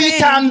get ashamed. Or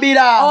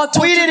to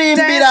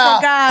dance for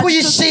God,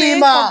 to sing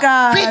for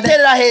God,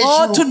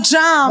 or to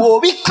jump.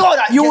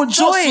 You will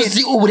do it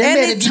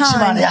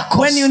anytime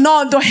when you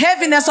know the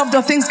heaviness of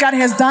the things God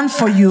has done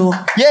for you.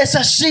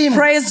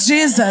 Praise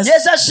Jesus.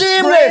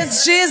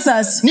 Praise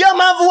Jesus. Niyo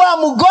mpamvu wa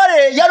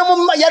mugore yari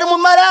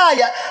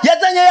umumaraya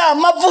yazanye ya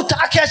mavuta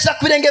akayashira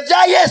ku birenge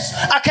bya Yesu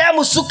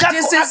akayamusuka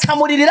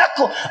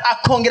akamurirako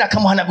akongera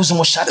akamuhanaguza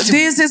umushatsi.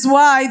 This is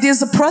why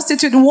this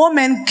prostitute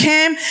woman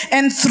came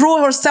and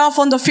threw herself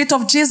on the feet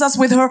of Jesus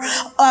with her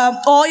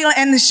oil,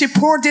 and she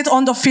poured it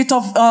on the feet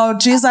of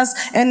Jesus,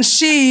 and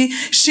she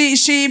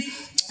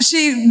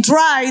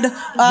dried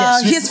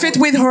his feet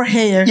with her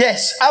hair.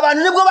 Yes.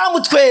 Abantu nibwo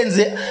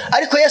bamutwenze,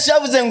 ariko Yesu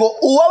yavuze ngo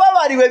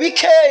uwababariwe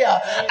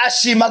bikeya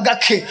ashima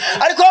gake,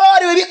 ariko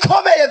uwababariwe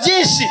bikomeye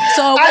byinshi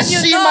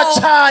ashima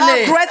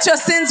cyane. How great your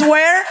sins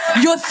were,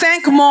 you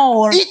thank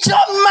more. Icyo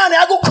Imana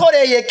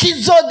yagukoreye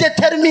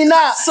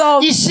kizodetermina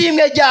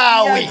ishimwe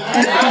ryawe.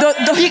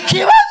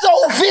 Ikibazo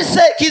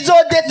ufise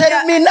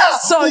kizodetermina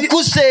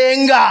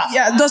ukusenga.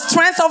 The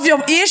strength of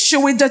your issue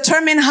will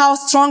determine how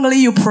strongly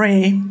you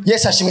pray.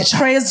 Yes, ashimwe cyane.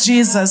 Praise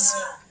Jesus.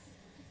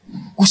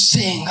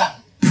 Gusenga.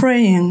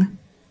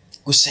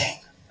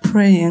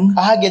 Praying.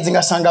 Ahageze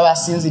ngasanga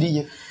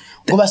basinziriye.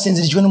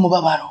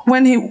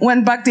 When he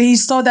went back there, he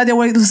saw that they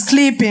were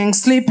sleeping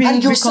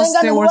because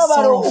they were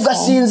sorrowful.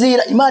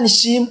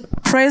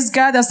 Praise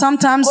God that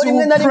sometimes you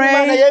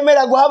pray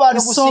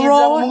with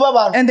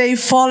sorrow and they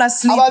fall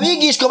asleep.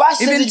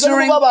 Even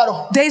during,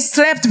 they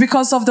slept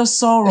because of the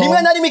sorrow.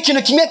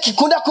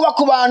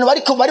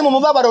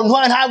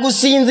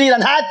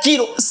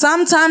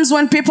 Sometimes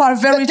when people are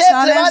very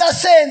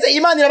challenged, they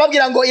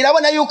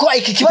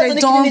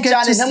don't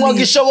get to sleep.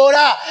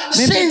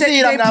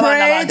 Maybe they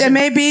prayed and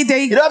maybe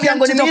they came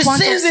to the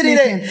point of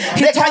sleeping.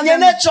 He told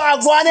them,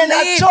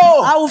 sleep.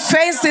 I will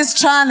face this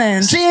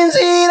challenge.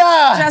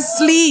 Just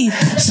sleep.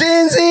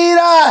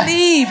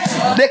 Sleep.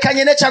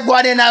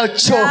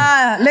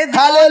 Yeah, let the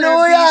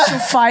owner be to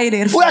fight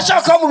it.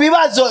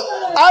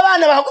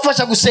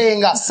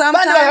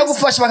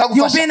 Sometimes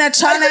you've been a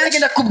challenge,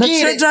 the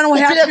children will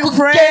help you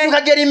pray,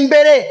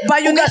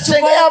 but you need to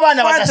go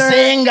further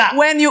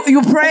when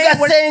you pray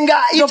with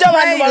the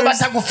prayers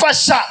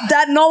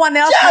that no one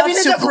else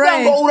helps you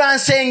pray.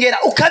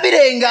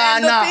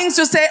 And the things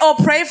you say, oh,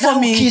 pray for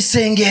me,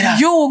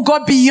 you will go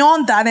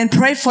beyond that and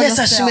pray for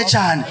yourself.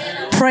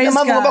 Praise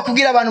God.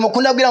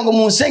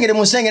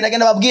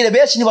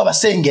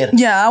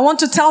 Yeah, I want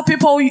to tell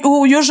people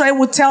who usually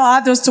would tell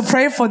others to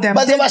pray for them.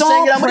 They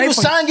don't pray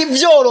for them.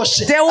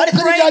 They will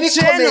pray in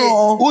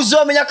general. But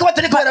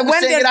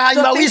when the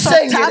things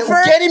are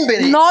tougher,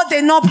 no,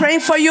 they're not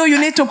praying for you. You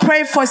need to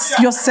pray for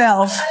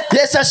yourself.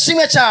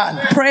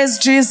 Praise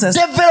Jesus.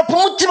 You need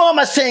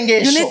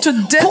to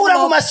develop the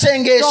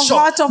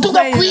heart of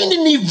prayer.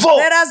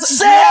 Let us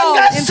grow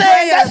in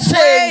prayer.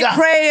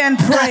 Pray and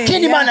pray.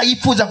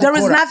 There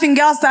is nothing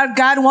else that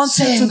God wants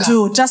you to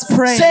do. Just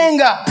pray.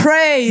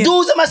 Pray.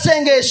 Go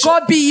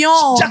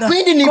beyond.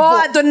 Go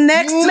at the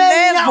next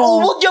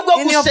level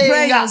in your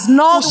prayers.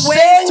 Know the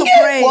ways to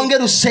pray.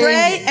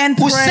 Pray and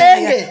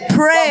pray.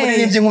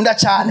 Pray.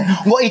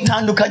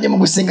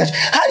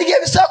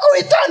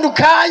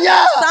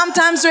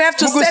 Sometimes you have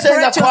to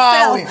separate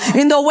yourself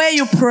in the way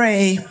you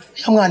pray.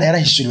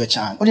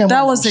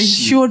 That was a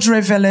huge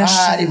revelation.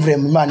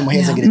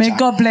 Yeah. May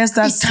God bless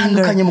that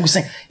singer.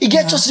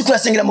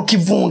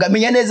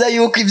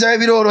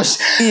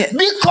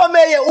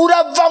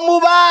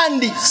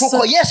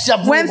 So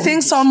when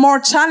things are more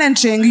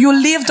challenging, you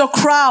leave the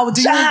crowd,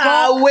 you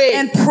go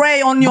and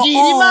pray on your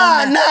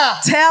own.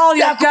 Tell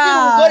your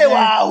God.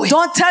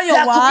 Don't tell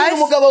your wife.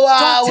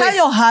 Don't tell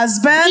your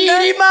husband.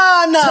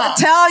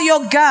 Tell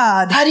your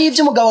God.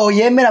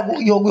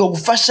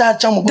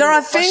 There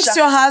are things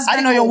your husband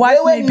or your wife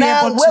may be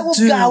able to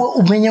do.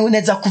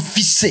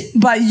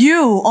 But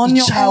you, on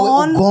your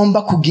own,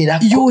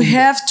 you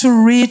have to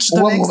reach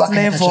the next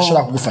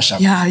level.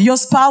 Yeah, your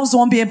spouse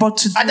won't be able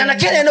to do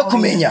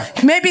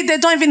it. Maybe they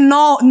don't even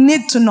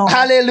need to know.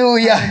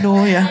 Hallelujah.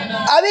 Hallelujah.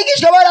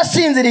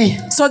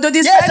 So the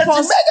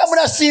disciples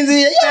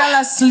fell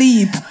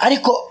asleep.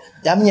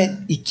 Yeah,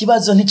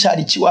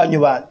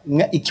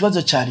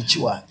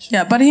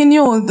 but he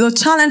knew the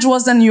challenge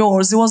wasn't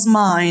yours, it was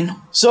mine.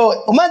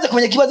 So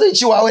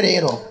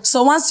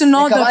once you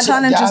know the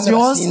challenge is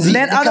yours,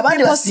 let other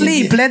people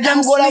sleep. Let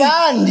them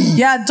sleep.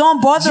 Yeah, don't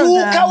bother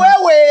them.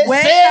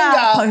 Wake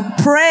up,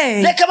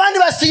 pray. Let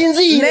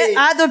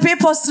other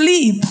people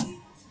sleep.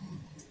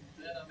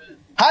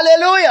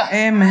 Hallelujah.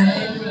 Amen.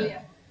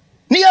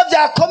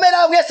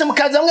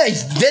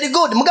 It's very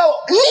good.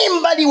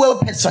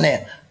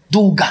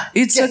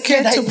 It's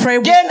okay to pray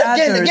with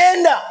others,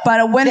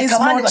 but when it's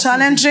more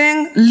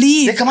challenging,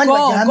 leave,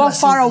 go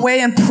far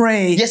away and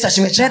pray.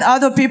 Let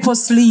other people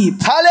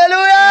sleep.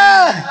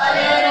 Hallelujah.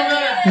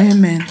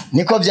 Amen.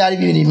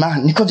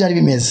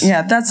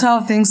 Yeah, that's how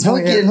things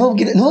were.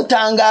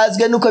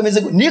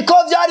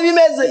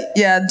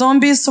 Yeah, don't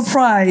be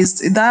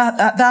surprised.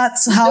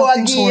 That's how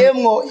things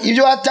work.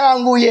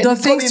 The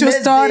things you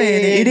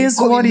started, it is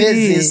what it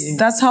is.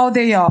 That's how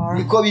they are.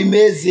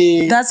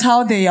 That's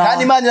how they are.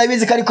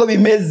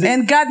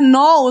 And God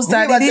knows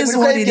that it is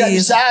what it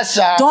is.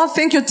 Don't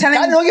think you're telling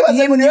him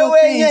new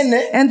things.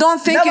 And don't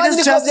think it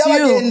is just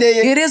you.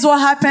 It is what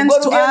happens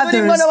to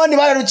others.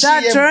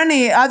 That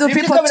journey, other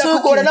people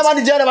took it.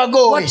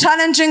 What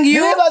challenging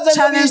you,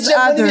 challenged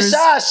others.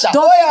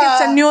 Don't think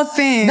it's a new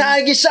thing.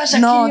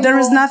 No, there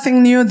is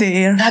nothing new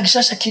there.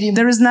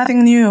 There is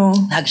nothing new.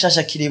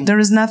 There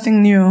is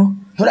nothing new.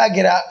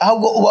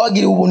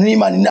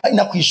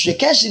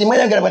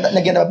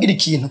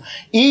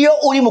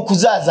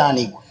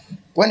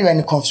 When you are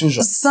in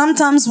confusion.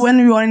 Sometimes when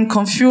you are in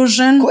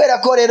confusion,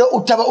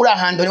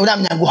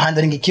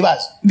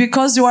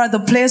 because you are at the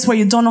place where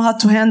you don't know how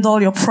to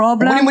handle your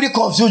problem.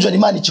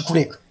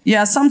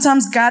 Yeah,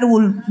 sometimes God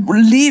will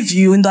leave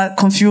you in that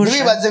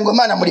confusion.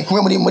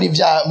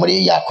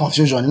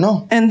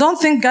 And don't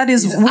think God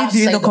is with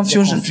you in the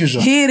confusion.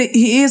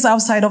 He is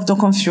outside of the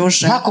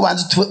confusion.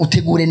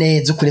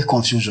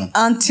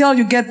 Until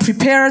you get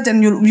prepared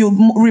and you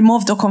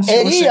remove the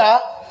confusion.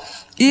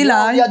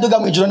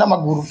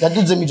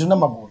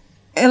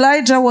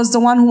 Elijah was the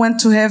one who went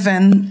to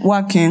heaven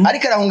walking.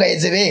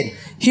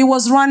 He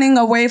was running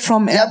away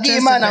from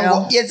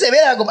Jezebel.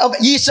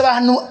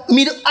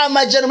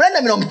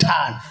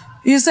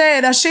 He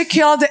said that she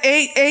killed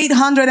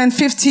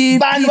 850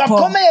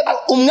 people.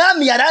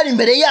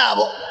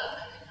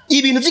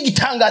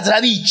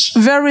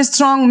 Very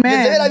strong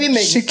men.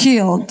 She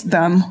killed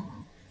them.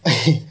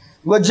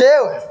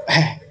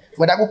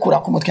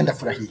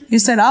 He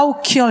said, I will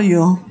kill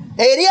you.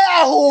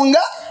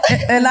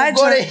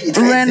 Elijah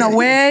ran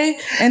away,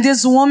 and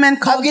this woman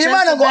called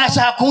Jezebel,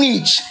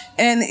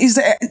 and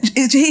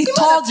he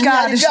told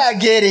God,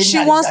 she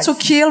wants to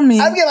kill me.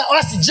 He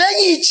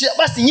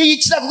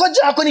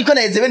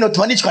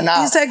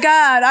said,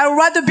 God, I would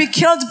rather be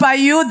killed by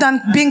you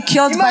than being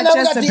killed by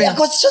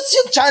Jezebel.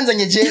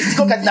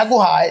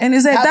 And he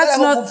said,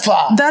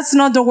 that's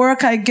not the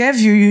work I gave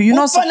you. You're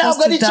not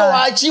supposed to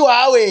die.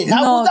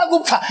 No,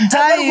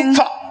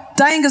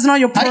 dying is not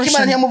your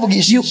portion.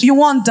 You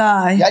won't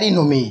die.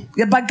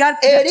 Yeah, but God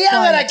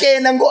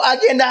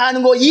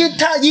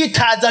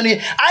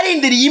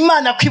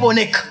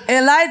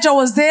Elijah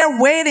was there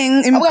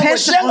waiting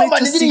impatiently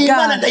to see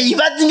God.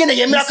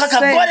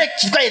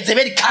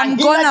 I'm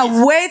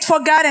gonna wait for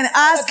God and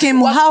ask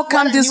him, how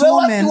come this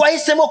woman,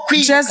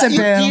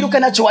 Jezebel?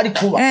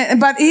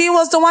 But he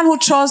was the one who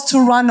chose to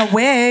run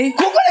away.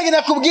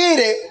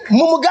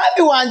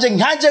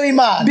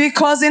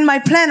 Because in my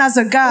plan as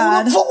a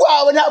God,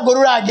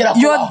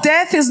 your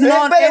death is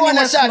not anywhere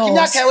close.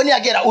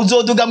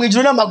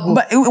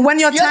 But when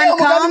your time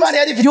comes,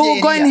 you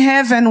will go in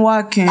heaven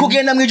walking.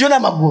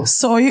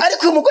 So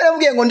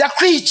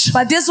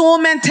but this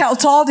woman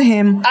told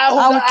him, I will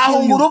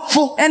kill you.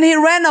 And he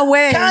ran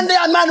away from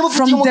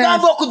death.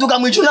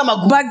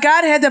 But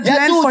God had a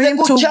plan for him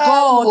to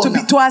go,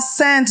 to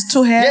ascend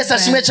to heaven.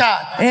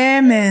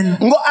 Amen.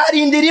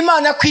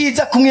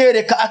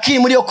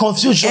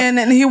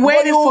 And he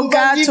waited for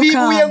God to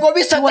come. He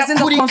was in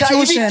the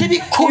confusion. He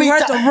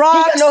heard the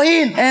rocks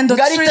and the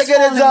trees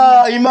falling.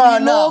 He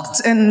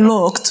looked and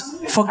looked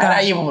for God.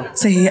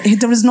 So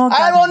there is no God.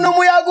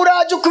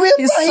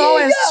 He saw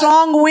a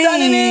strong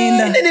wind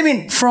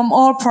from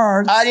all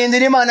parts.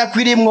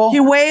 He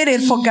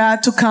waited for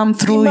God to come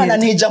through it.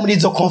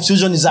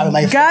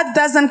 God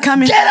doesn't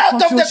come into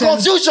confusion.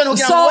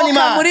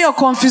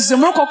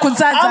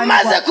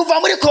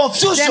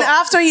 So then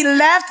after he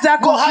left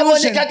that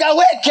confusion,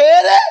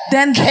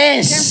 then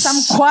came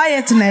some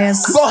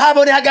quietness.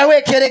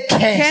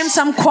 Came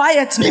some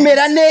quietness.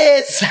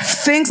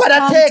 Things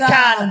calmed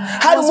down.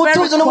 It was very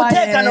quiet.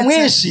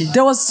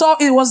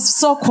 It was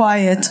so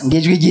quiet.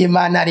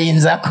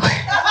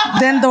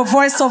 Then the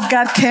voice of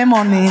God came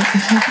on me.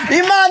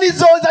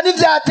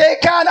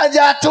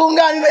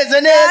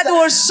 God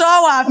will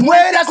show up.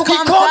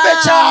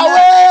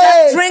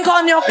 Just drink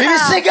on your cup.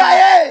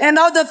 And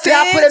all the things.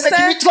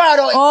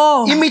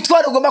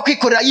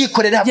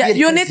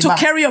 You need to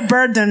carry your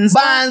burdens.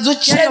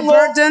 Your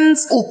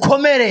burdens.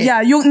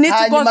 Yeah, you need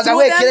to go through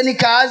them.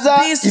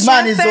 Be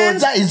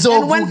strengthened.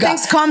 And when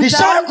things come down,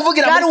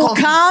 God will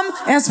come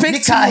and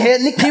speak to you.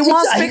 He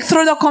won't speak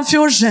through the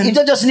confusion.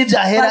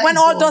 But when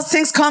all those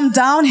things come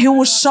down, he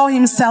will show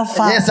himself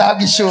up.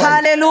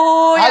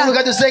 Hallelujah.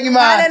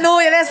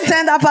 Hallelujah. Let's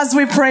stand up as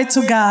we pray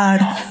to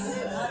God.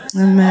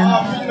 Amen.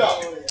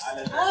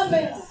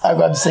 I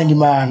got to sing,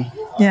 man.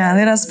 Yeah,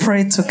 let us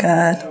pray to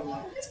God.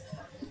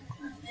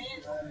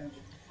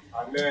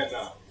 Amen.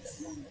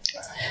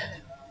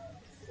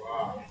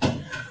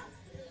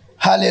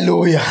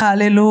 Hallelujah.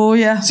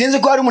 Hallelujah.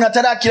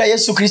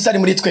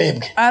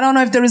 I don't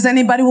know if there is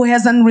anybody who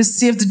hasn't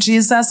received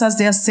Jesus as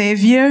their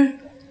Savior.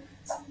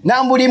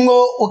 If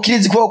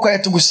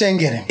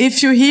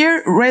you're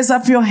here, raise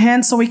up your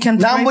hand so we can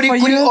pray for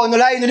you.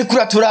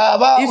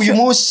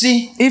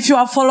 If you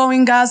are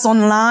following us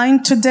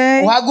online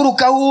today,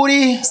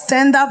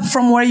 stand up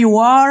from where you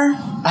are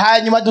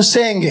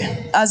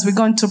as we're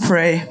going to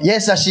pray.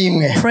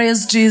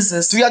 Praise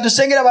Jesus. We are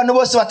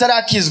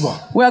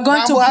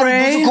going to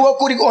pray for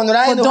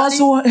those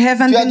who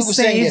haven't been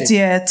saved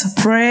yet.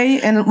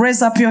 Pray and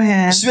raise up your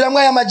hand.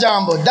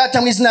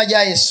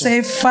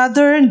 Say,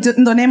 Father, in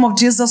the name of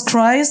Jesus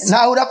Christ,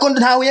 I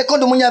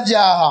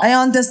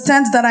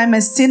understand that I'm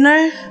a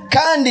sinner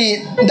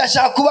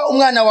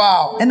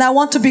and I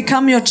want to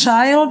become your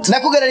child.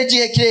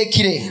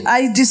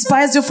 I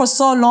despised you for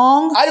so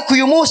long,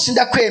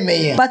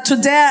 but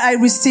today I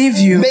receive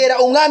you.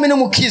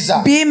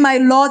 Be my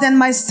Lord and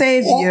my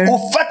Savior.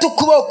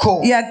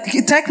 Yeah,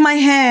 take my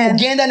hand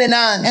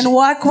and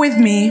walk with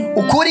me.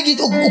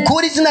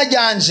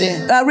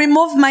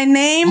 Remove my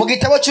name in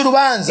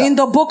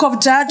the book of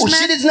judgment.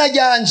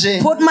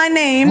 Put my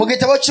name in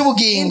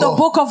the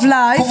book of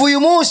life.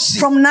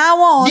 From now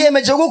on,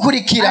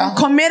 I'm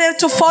committed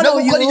to follow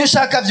you and to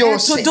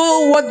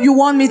do what you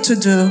want me to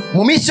do.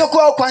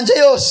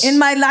 In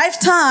my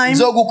lifetime,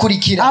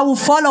 I will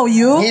follow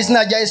you.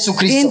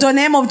 In the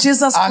name of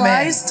Jesus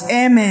Christ.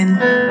 Amen.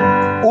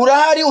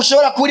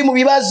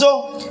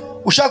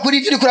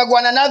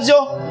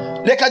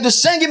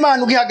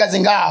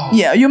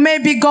 Yeah, you may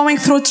be going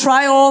through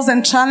trials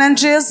and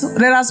challenges.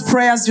 Let us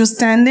pray as you're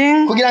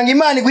standing,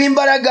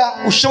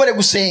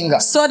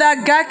 so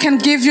that God can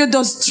give you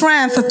the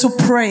strength to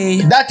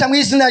pray.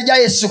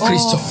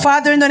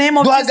 Father, in the name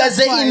of Jesus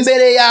Christ,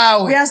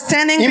 we are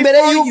standing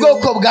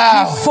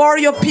before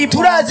your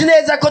people.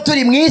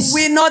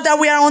 We know that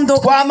we are on the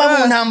earth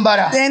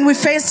and we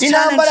face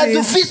challenges.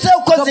 The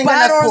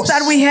battles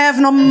that we have,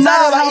 no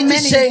matter how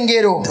many,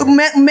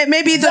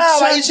 maybe the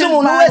church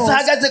battles,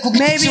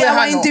 maybe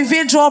our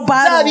individual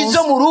battles,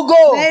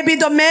 maybe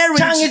the marriage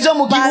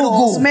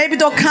battles, maybe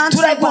the country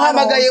battles.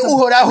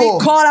 We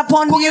call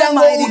upon you,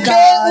 mighty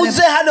God,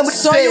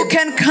 so you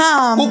can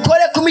come,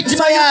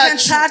 so you can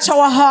touch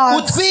our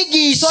hearts, so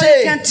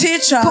you can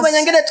teach us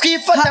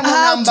how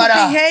to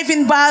behave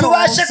in battles,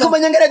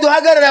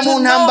 to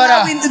know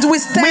how we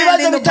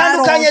stand in the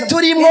battles,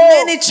 in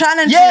many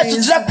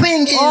challenges.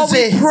 Oh, we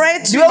pray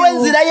to you.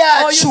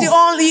 Oh, you're the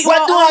only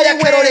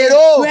way.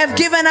 You have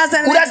given us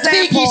an example.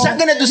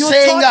 You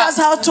taught us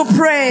how to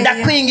pray.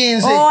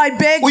 Oh, I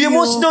beg you.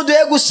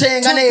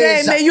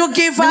 Today, may you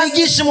give us to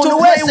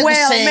pray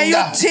well. May you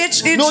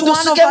teach each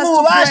one of us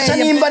to pray.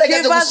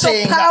 Give us the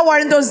power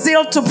and the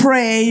zeal to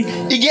pray.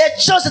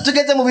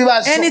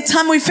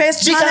 Anytime we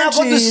face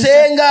challenges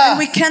and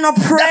we cannot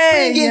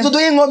pray,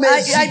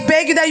 I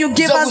beg that you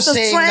give us the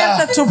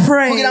strength to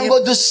pray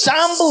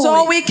so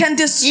we can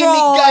destroy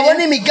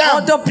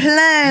all the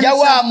plans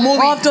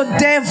of the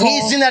devil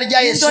in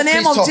the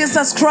name of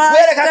Jesus Christ.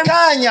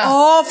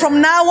 Oh,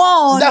 from now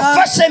on, I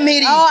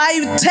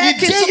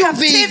take into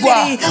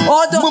captivity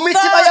all the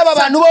thoughts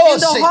in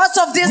the hearts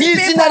of these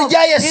people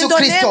in the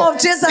name of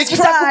Jesus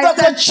Christ.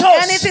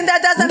 Anything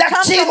that doesn't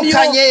come from you,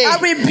 I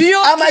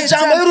rebuke it.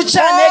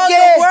 All the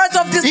words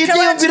of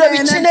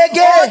discouragement,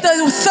 all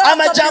the thoughts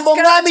of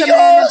discouragement,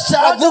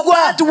 all the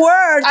bad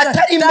words that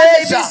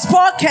may be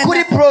spoken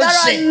that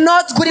are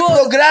not good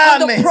on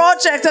the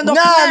project and the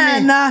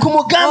plan,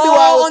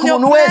 on your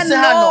plan,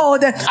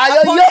 Lord,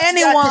 upon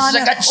anyone.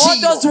 All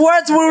those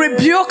words will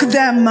rebuke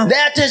them. I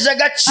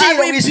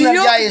rebuke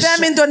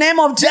them in the name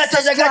of Jesus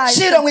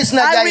Christ.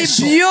 I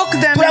rebuke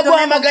them in the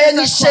name of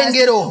Jesus Christ.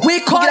 We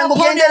call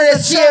upon you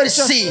as a church.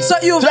 So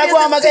you visit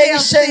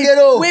CLC.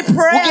 We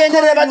pray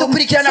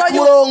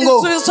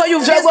so you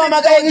visit all the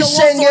ones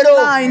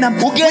online. We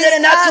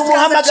ask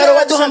as a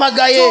church to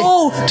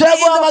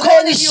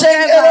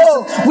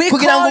we call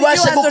you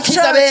as a church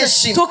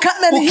to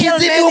come and heal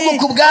many.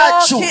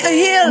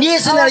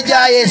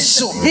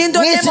 In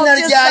the name of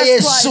Jesus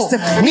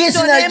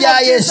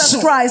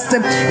Christ.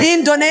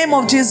 In the name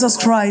of Jesus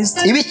Christ.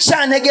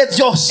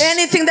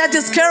 Anything that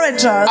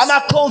discourages us,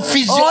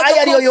 or the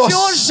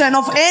confusion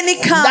of any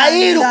kind,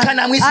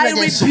 I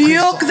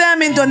rebuke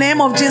them in the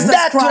name of Jesus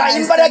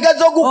Christ. I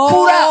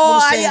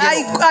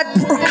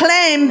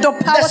proclaim the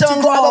power to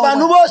God.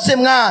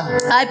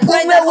 I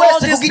pray that all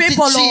these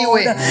people,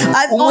 Lord,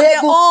 on their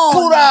own,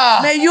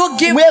 may you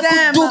give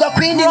them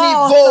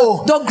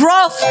growth, the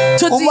growth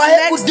to the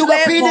next level.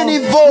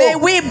 May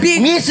we be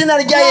grown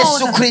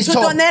to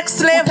the next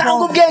level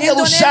in the name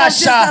of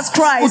Jesus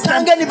Christ.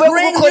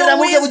 Bring new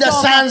wisdom,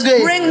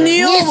 bring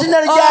new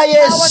power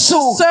to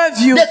serve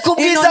you in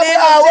the name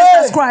of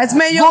Jesus Christ.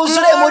 May your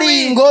glory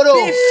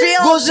be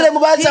filled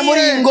here.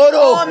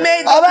 Oh,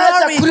 may the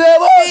glory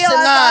fill us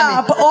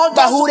up. All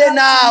those who come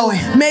to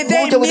you, may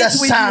they meet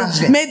with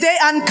you. May they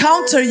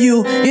encounter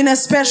you in a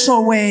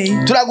special way.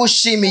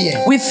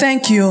 We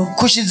thank you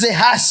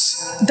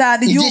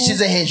that you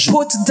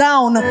put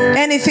down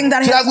anything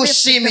that has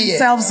lifted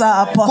themselves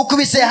up.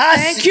 We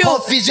thank you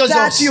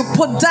that you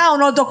put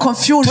down all the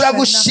confusion.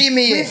 We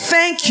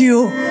thank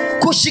you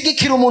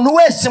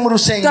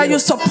that you're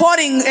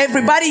supporting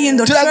everybody in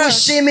the church.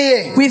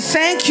 We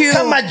thank you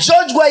that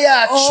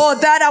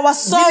our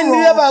sorrow,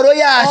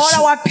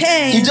 all our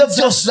pain,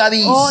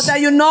 that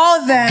you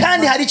know them,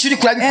 and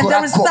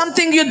there is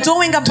something you're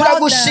doing about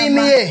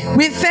them.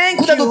 We thank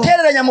you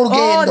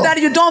that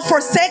you don't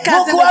forsake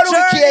us in the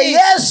journey.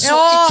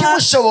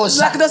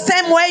 Like the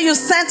same way you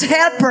sent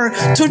helper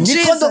to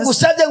Jesus. That's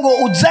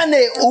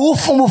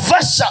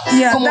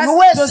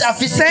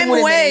the same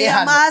way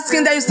I'm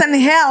asking that you send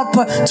help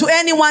to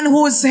anyone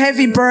who is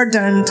heavy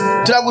burdened.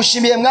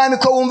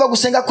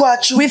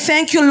 We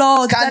thank you,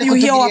 Lord, that you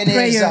hear our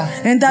prayer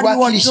and that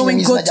you are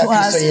doing good to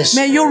us.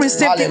 May you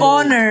receive the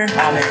honor.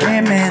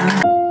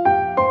 Amen.